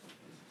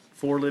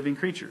 4 living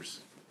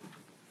creatures.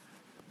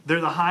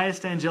 They're the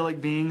highest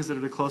angelic beings that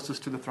are the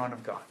closest to the throne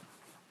of God.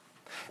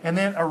 And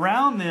then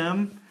around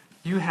them,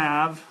 you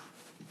have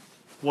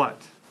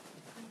what?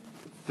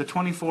 The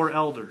 24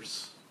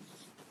 elders.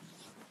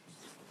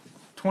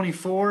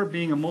 24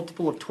 being a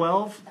multiple of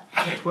 12.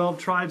 12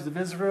 tribes of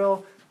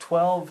Israel.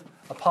 12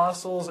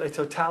 apostles. A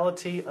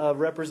totality of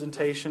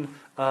representation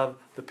of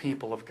the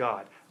people of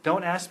God.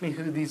 Don't ask me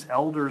who these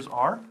elders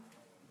are.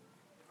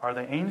 Are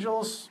they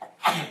angels?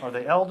 Are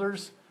they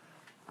elders?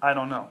 I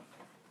don't know.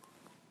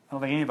 I don't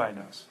think anybody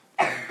knows.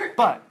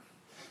 But,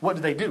 what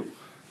do they do?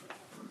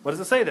 What does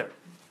it say there?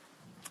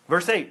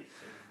 Verse 8.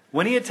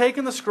 When he had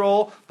taken the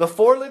scroll, the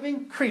 4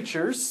 living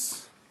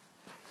creatures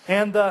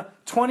and the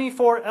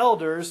 24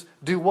 elders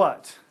do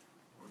what?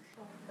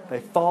 They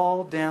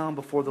fall down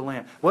before the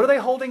Lamb. What are they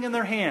holding in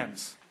their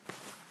hands?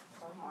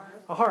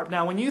 A harp.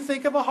 Now, when you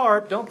think of a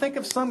harp, don't think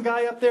of some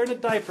guy up there in a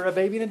diaper, a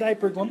baby in a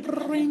diaper going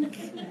brink,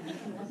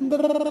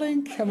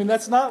 brink.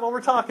 That's not what we're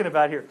talking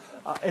about here.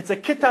 It's a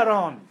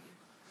kitaron.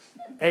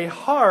 A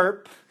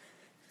harp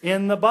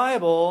in the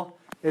Bible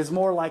is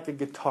more like a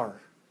guitar.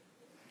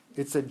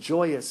 It's a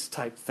joyous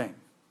type thing.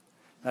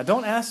 Now,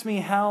 don't ask me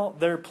how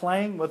they're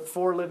playing with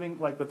living.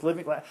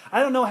 I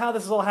don't know how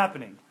this is all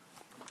happening.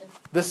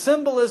 The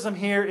symbolism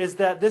here is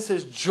that this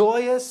is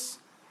joyous,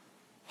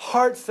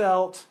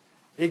 heartfelt,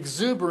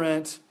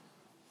 exuberant,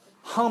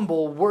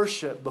 humble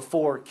worship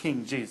before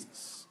King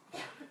Jesus.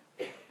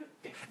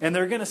 And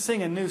they're going to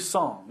sing a new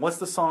song. What's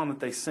the song that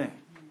they sing?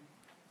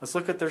 Let's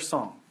look at their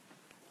song.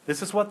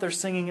 This is what they're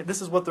singing.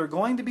 This is what they're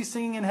going to be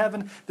singing in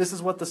heaven. This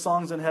is what the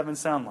songs in heaven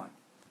sound like.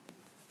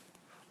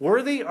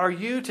 Worthy are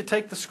you to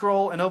take the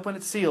scroll and open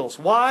its seals.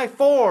 Why?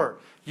 For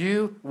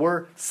you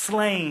were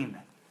slain.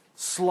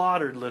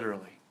 Slaughtered,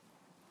 literally.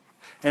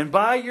 And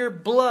by your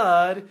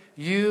blood,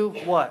 you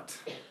what?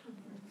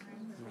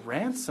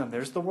 Ransomed.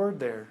 There's the word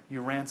there.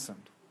 You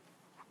ransomed.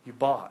 You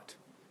bought.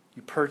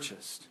 You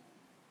purchased.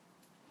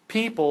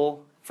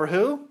 People, for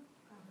who?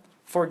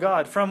 For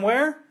God. From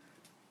where?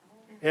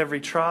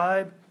 Every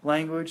tribe,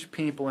 language,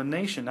 people, and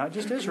nation. Not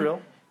just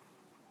Israel.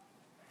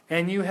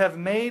 And you have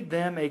made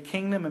them a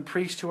kingdom and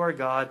priests to our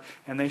God,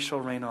 and they shall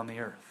reign on the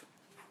earth.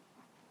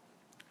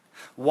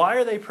 Why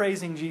are they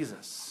praising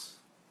Jesus?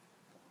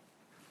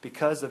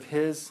 Because of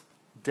His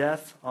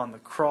death on the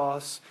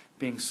cross,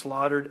 being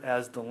slaughtered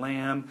as the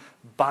lamb,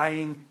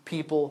 buying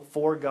people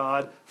for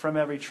God from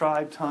every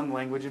tribe, tongue,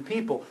 language, and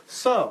people.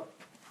 So,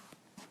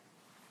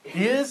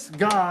 is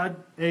God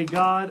a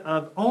God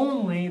of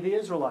only the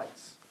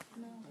Israelites?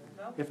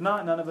 No. If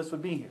not, none of us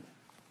would be here.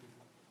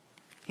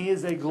 He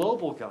is a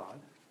global God.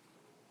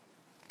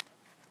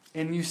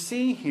 And you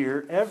see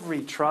here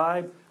every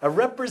tribe, a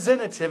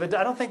representative.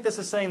 I don't think this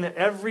is saying that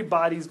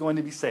everybody's going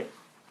to be saved.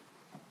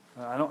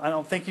 I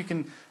don't think you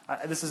can.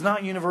 This is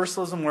not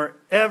universalism where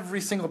every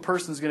single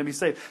person is going to be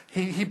saved.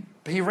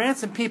 He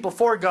ransomed people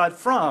for God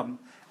from,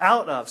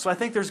 out of. So I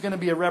think there's going to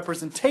be a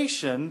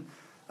representation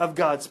of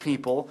God's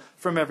people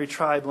from every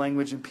tribe,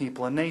 language, and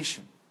people and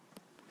nation.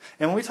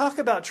 And when we talk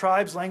about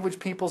tribes, language,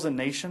 peoples, and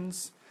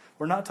nations,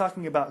 we're not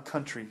talking about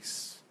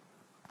countries.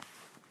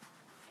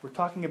 We're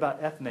talking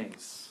about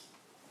ethnes.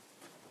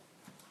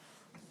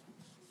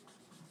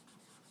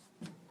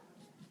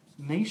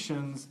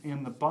 Nations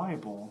in the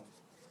Bible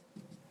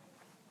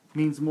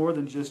means more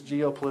than just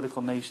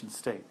geopolitical nation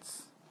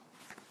states.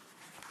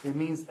 It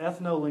means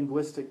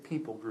ethno-linguistic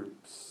people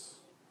groups.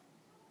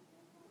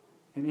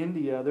 In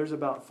India, there's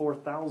about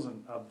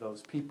 4,000 of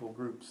those people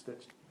groups.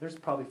 There's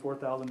probably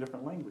 4,000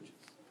 different languages.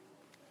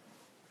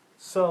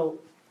 So,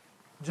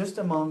 just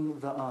among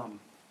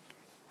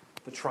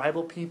the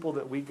tribal people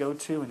that we go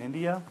to in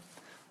India,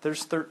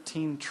 there's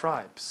 13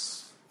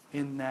 tribes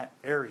in that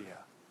area.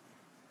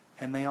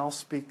 And they all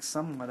speak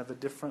somewhat of a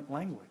different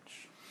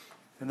language.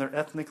 And they're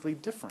ethnically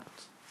different.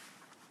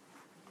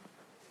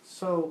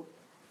 So,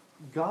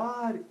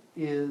 God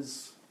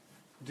is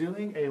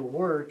doing a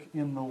work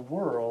in the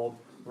world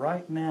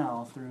right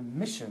now through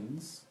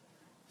missions,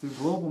 through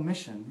global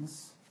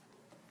missions,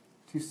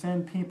 to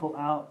send people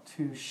out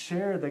to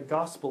share the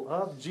gospel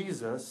of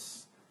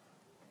Jesus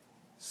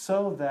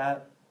so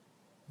that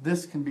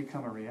this can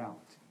become a reality.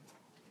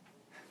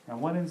 Now,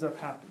 what ends up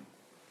happening?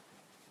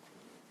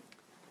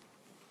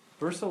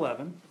 Verse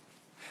 11,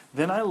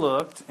 then I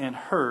looked and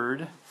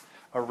heard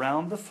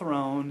around the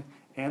throne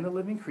and the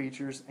living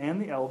creatures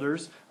and the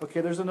elders.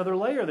 Okay, there's another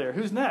layer there.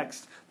 Who's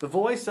next? The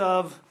voice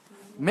of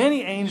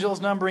many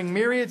angels numbering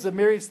myriads of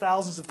myriads,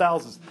 thousands of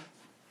thousands.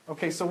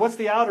 Okay, so what's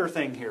the outer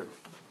thing here?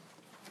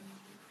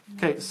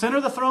 Okay, center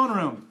of the throne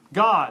room,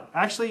 God.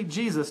 Actually,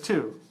 Jesus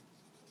too.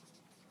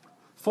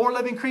 4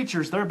 living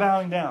creatures, they're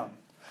bowing down.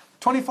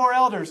 24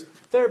 elders,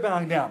 they're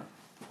bowing down.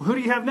 Who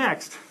do you have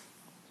next?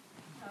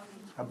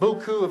 A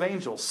buku of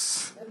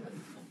angels.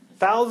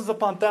 Thousands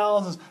upon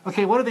thousands.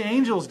 Okay, what are the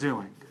angels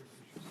doing?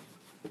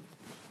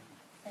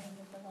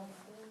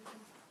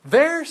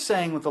 They're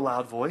saying with a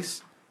loud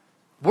voice,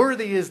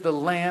 worthy is the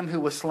Lamb who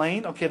was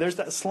slain. Okay, there's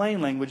that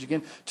slain language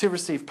again. To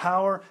receive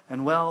power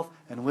and wealth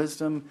and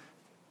wisdom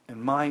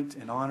and might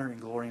and honor and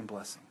glory and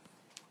blessing.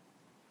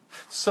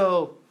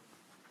 So,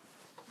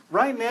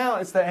 right now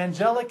it's the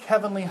angelic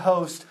heavenly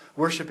host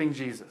worshiping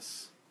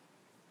Jesus.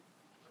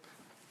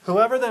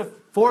 Whoever the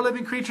 4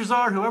 living creatures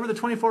are, whoever the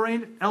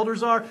 24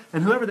 elders are,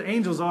 and whoever the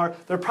angels are,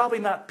 they're probably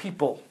not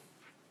people.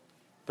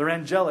 They're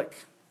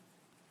angelic.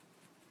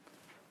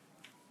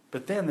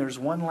 But then there's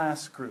one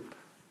last group.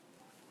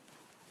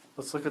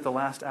 Let's look at the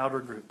last outer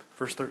group.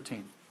 Verse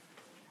 13.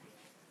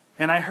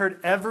 And I heard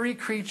every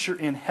creature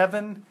in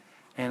heaven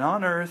and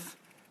on earth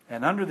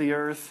and under the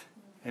earth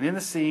and in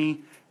the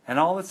sea and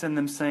all that's in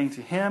them saying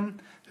to Him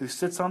who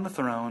sits on the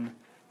throne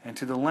and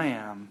to the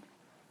Lamb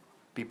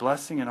be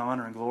blessing and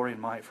honor and glory and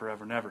might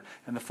forever and ever.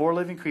 And the 4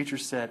 living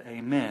creatures said,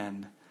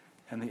 Amen.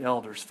 And the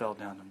elders fell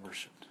down and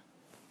worshipped.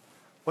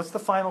 What's the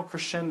final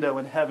crescendo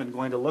in heaven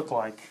going to look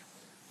like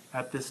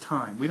at this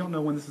time? We don't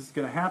know when this is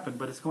going to happen,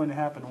 but it's going to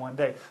happen one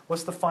day.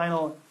 What's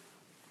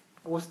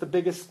the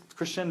biggest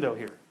crescendo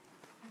here?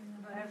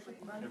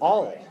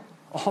 All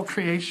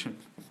creation.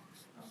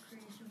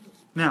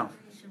 Now,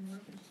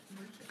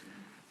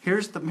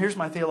 here's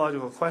my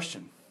theological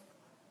question.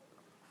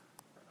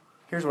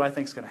 Here's what I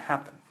think is going to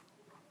happen.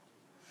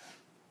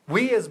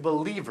 We as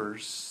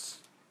believers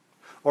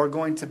are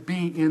going to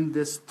be in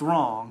this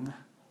throng,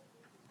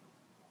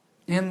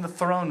 in the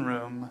throne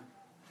room,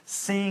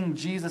 seeing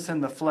Jesus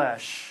in the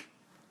flesh,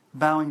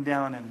 bowing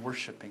down and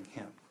worshiping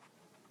him.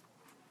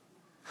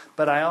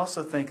 But I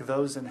also think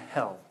those in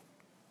hell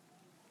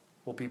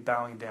will be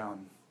bowing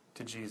down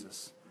to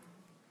Jesus.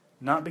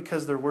 Not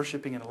because they're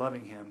worshiping and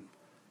loving him,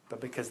 but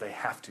because they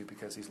have to,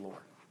 because he's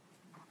Lord.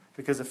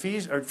 Because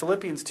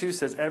Philippians 2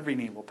 says every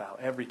knee will bow,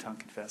 every tongue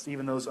confess,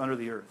 even those under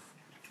the earth.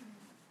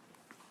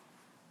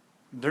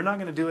 They're not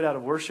going to do it out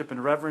of worship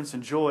and reverence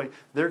and joy.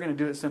 They're going to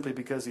do it simply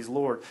because he's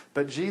Lord.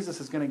 But Jesus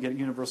is going to get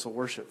universal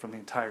worship from the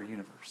entire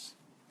universe.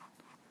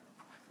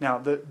 Now,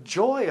 the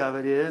joy of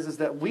it is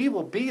that we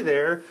will be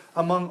there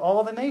among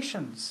all the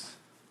nations.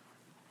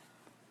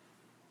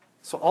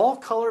 So all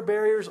color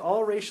barriers,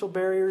 all racial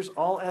barriers,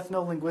 all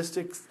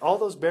ethno-linguistics, all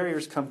those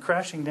barriers come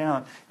crashing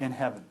down in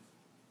heaven.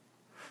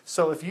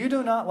 So if you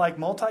do not like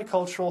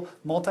multicultural,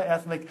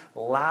 multi-ethnic,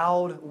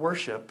 loud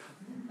worship,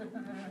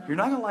 you're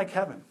not going to like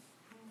heaven.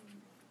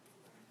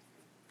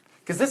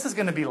 Because this is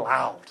going to be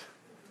loud.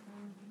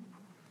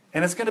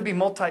 And it's going to be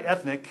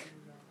multi-ethnic.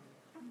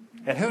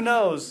 And who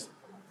knows,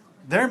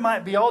 there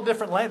might be all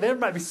different languages. There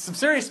might be some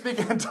serious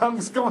speaking in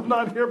tongues going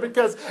on here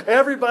because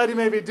everybody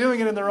may be doing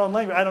it in their own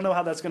language. I don't know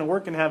how that's going to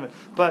work in heaven.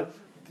 But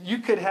you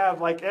could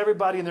have like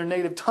everybody in their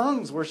native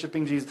tongues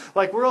worshiping Jesus.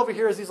 Like we're over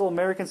here as these little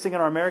Americans singing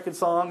our American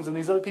songs and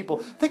these other people.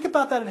 Think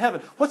about that in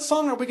heaven. What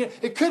song are we going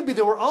to... It could be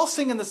that we're all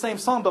singing the same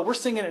song, but we're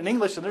singing it in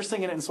English and they're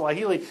singing it in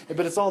Swahili,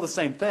 but it's all the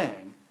same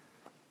thing.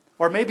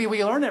 Or maybe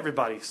we learn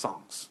everybody's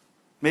songs.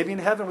 Maybe in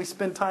heaven we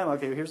spend time,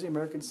 okay, here's the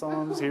American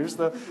songs, here's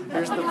the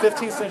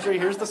 15th century,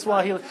 here's the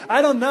Swahili.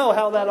 I don't know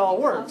how that all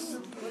works.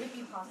 Would it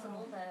be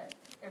possible that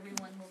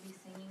everyone will be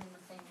singing in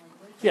the same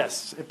language?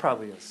 Yes, it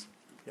probably is.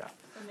 Yeah.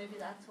 So maybe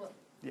that's what...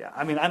 Yeah,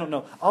 I mean, I don't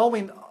know.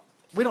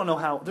 We don't know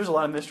how, there's a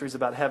lot of mysteries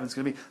about heaven's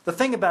going to be. The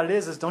thing about it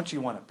is don't you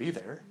want to be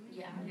there?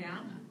 Yeah.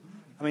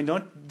 I mean,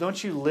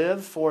 don't you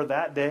live for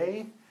that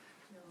day?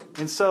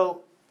 And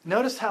so...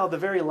 Notice how the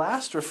very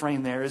last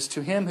refrain there is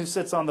to him who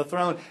sits on the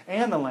throne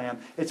and the Lamb.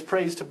 It's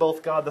praise to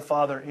both God the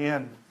Father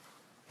and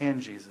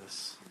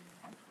Jesus.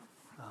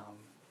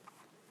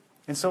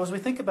 And so as we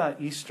think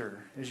about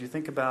Easter, as you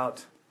think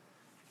about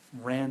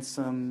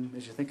ransom,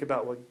 as you think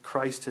about what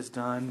Christ has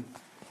done,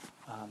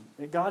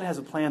 God has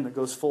a plan that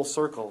goes full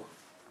circle.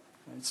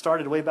 It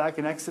started way back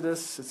in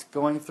Exodus. It's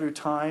going through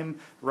time.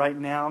 Right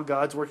now,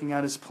 God's working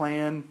out his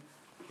plan.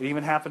 It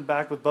even happened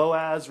back with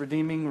Boaz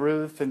redeeming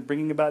Ruth and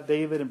bringing about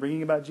David and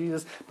bringing about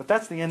Jesus. But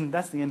that's the end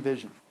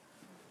vision.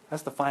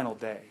 That's the final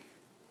day.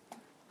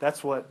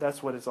 That's what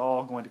it's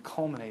all going to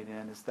culminate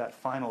in, is that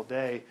final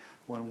day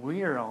when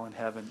we are all in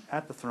heaven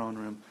at the throne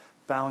room,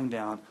 bowing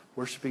down,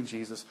 worshiping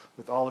Jesus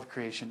with all of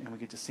creation, and we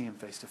get to see him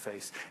face to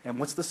face. And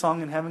what's the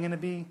song in heaven going to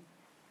be?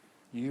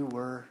 You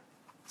were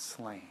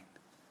slain.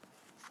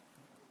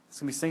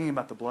 It's going to be singing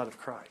about the blood of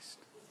Christ.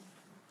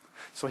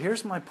 So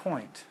here's my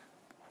point.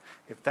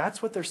 If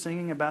that's what they're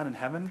singing about in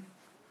heaven,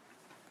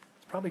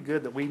 it's probably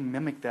good that we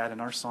mimic that in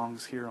our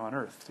songs here on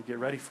earth to get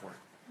ready for it.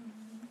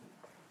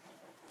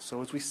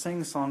 So as we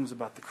sing songs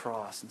about the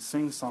cross and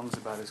sing songs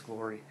about his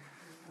glory,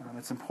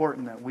 it's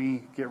important that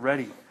we get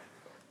ready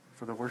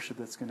for the worship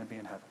that's going to be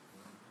in heaven.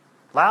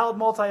 Loud,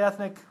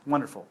 multi-ethnic,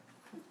 wonderful.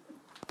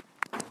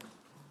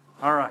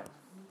 All right.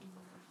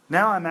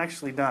 Now I'm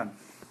actually done.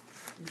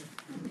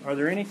 Are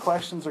there any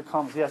questions or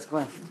comments? Yes,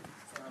 Glenn.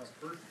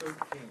 Verse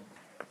 13.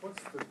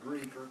 What's the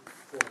Greek for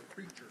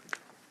creature?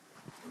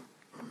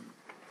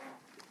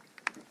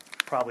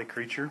 Probably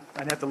creature.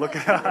 I'd have to look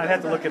it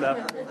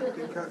up.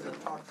 Because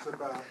it talks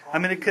about... I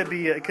mean, it could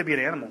be an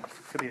animal.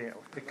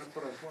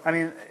 I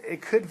mean,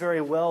 it could very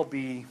well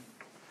be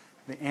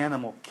the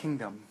animal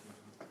kingdom.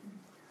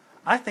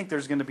 I think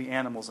there's going to be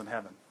animals in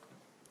heaven.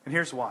 And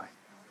here's why.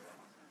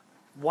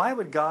 Why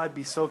would God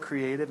be so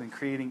creative in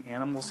creating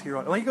animals here?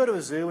 When you go to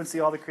a zoo and see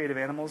all the creative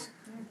animals,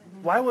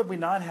 why would we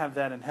not have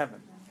that in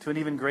heaven to an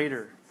even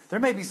greater? There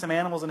may be some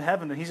animals in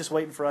heaven that he's just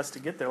waiting for us to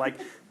get there. Like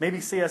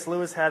maybe C.S.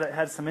 Lewis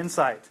had some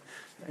insight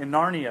in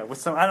Narnia with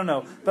some, I don't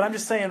know. But I'm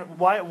just saying,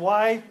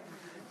 why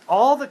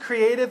all the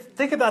creative,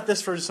 think about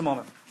this for just a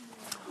moment.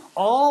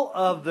 All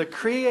of the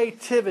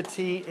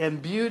creativity and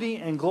beauty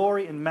and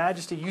glory and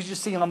majesty you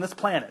just see on this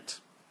planet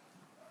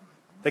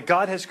that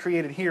God has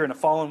created here in a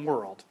fallen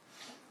world,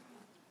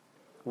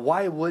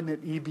 why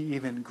wouldn't it be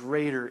even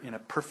greater in a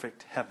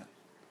perfect heaven?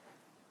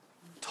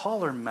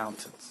 Taller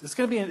mountains. It's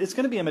going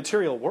to be a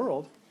material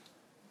world.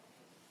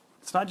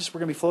 It's not just we're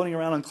going to be floating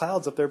around on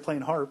clouds up there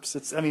playing harps.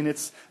 It's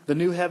the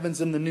new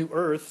heavens and the new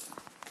earth.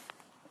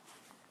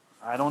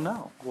 I don't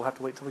know. We'll have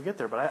to wait till we get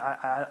there. But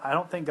I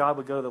don't think God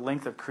would go to the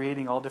length of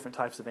creating all different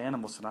types of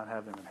animals to not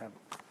have them in heaven.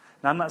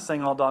 Now, I'm not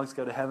saying all dogs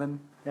go to heaven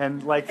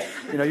and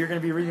you're going to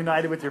be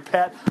reunited with your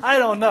pet. I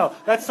don't know.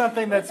 That's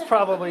something that's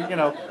probably,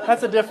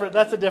 that's a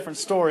different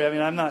story. I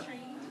mean, I'm not.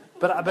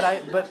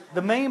 But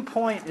the main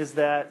point is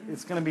that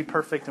it's going to be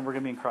perfect and we're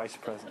going to be in Christ's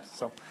presence.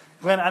 So,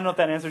 Glenn, I don't know if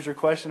that answers your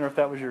question or if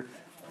that was your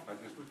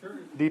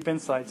deep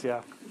insights.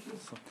 Yeah.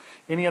 So,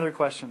 any other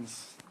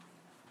questions?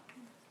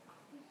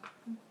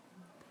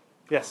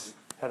 Yes.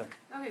 Heather.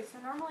 Okay, so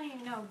normally,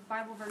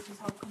 Bible verses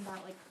help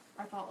combat,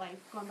 our thought life,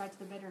 going back to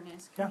the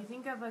bitterness. Yeah. Can you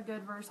think of a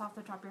good verse off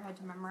the top of your head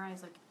to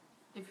memorize,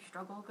 if you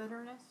struggle with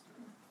bitterness?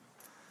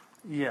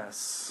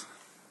 Yes.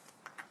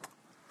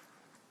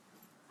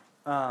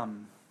 I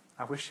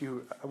wish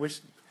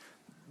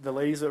the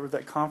ladies over at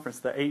that conference,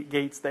 the 8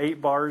 gates, the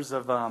 8 bars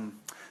of,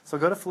 so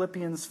go to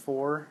Philippians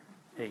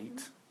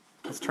 4:8.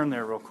 Let's turn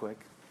there real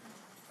quick.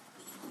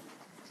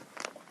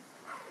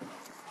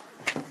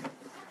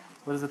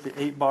 What is it,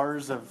 the 8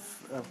 bars of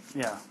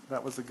yeah,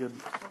 that was a good.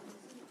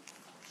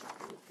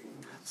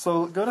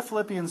 So go to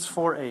Philippians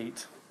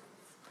 4:8.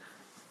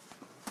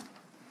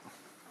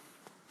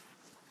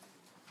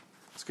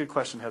 It's a good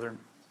question, Heather.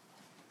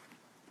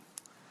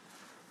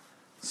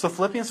 So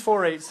Philippians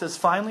 4:8 says,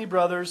 "Finally,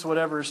 brothers,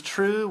 whatever is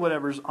true,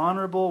 whatever is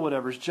honorable,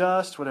 whatever is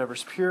just, whatever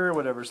is pure,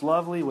 whatever is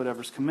lovely,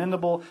 whatever is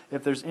commendable,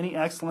 if there's any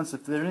excellence,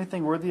 if there's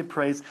anything worthy of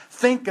praise,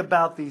 think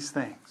about these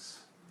things."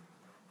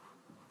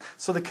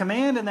 So the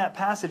command in that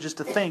passage is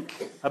to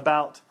think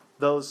about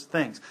those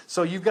things.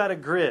 So you've got a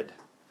grid.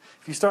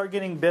 If you start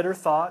getting bitter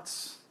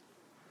thoughts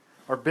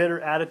or bitter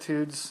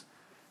attitudes,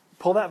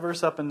 pull that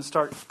verse up and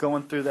start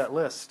going through that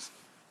list.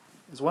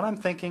 Is what I'm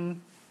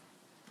thinking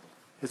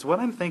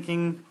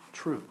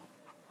true?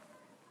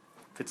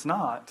 If it's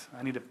not,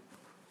 I need to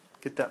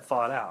get that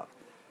thought out.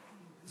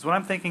 Is what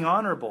I'm thinking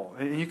honorable?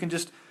 And you can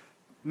just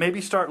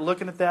maybe start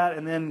looking at that,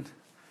 and then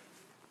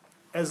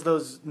as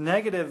those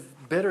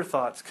negative, bitter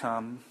thoughts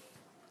come,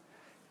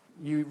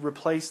 you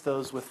replace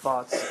those with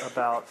thoughts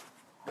about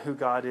who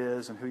God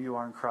is and who you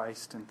are in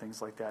Christ and things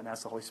like that, and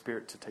ask the Holy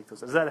Spirit to take those.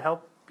 Does that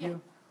help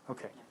you? Yeah.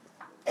 Okay.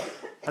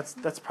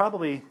 That's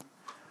probably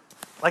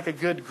like a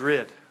good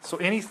grid. So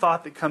any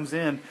thought that comes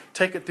in,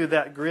 take it through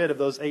that grid of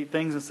those 8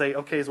 things and say,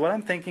 okay, is what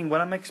I'm thinking, what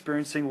I'm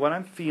experiencing, what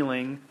I'm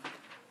feeling,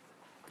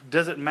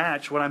 does it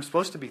match what I'm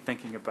supposed to be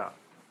thinking about?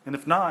 And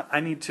if not,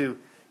 I need to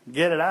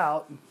get it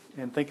out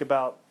and think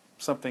about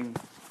something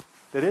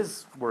that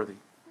is worthy.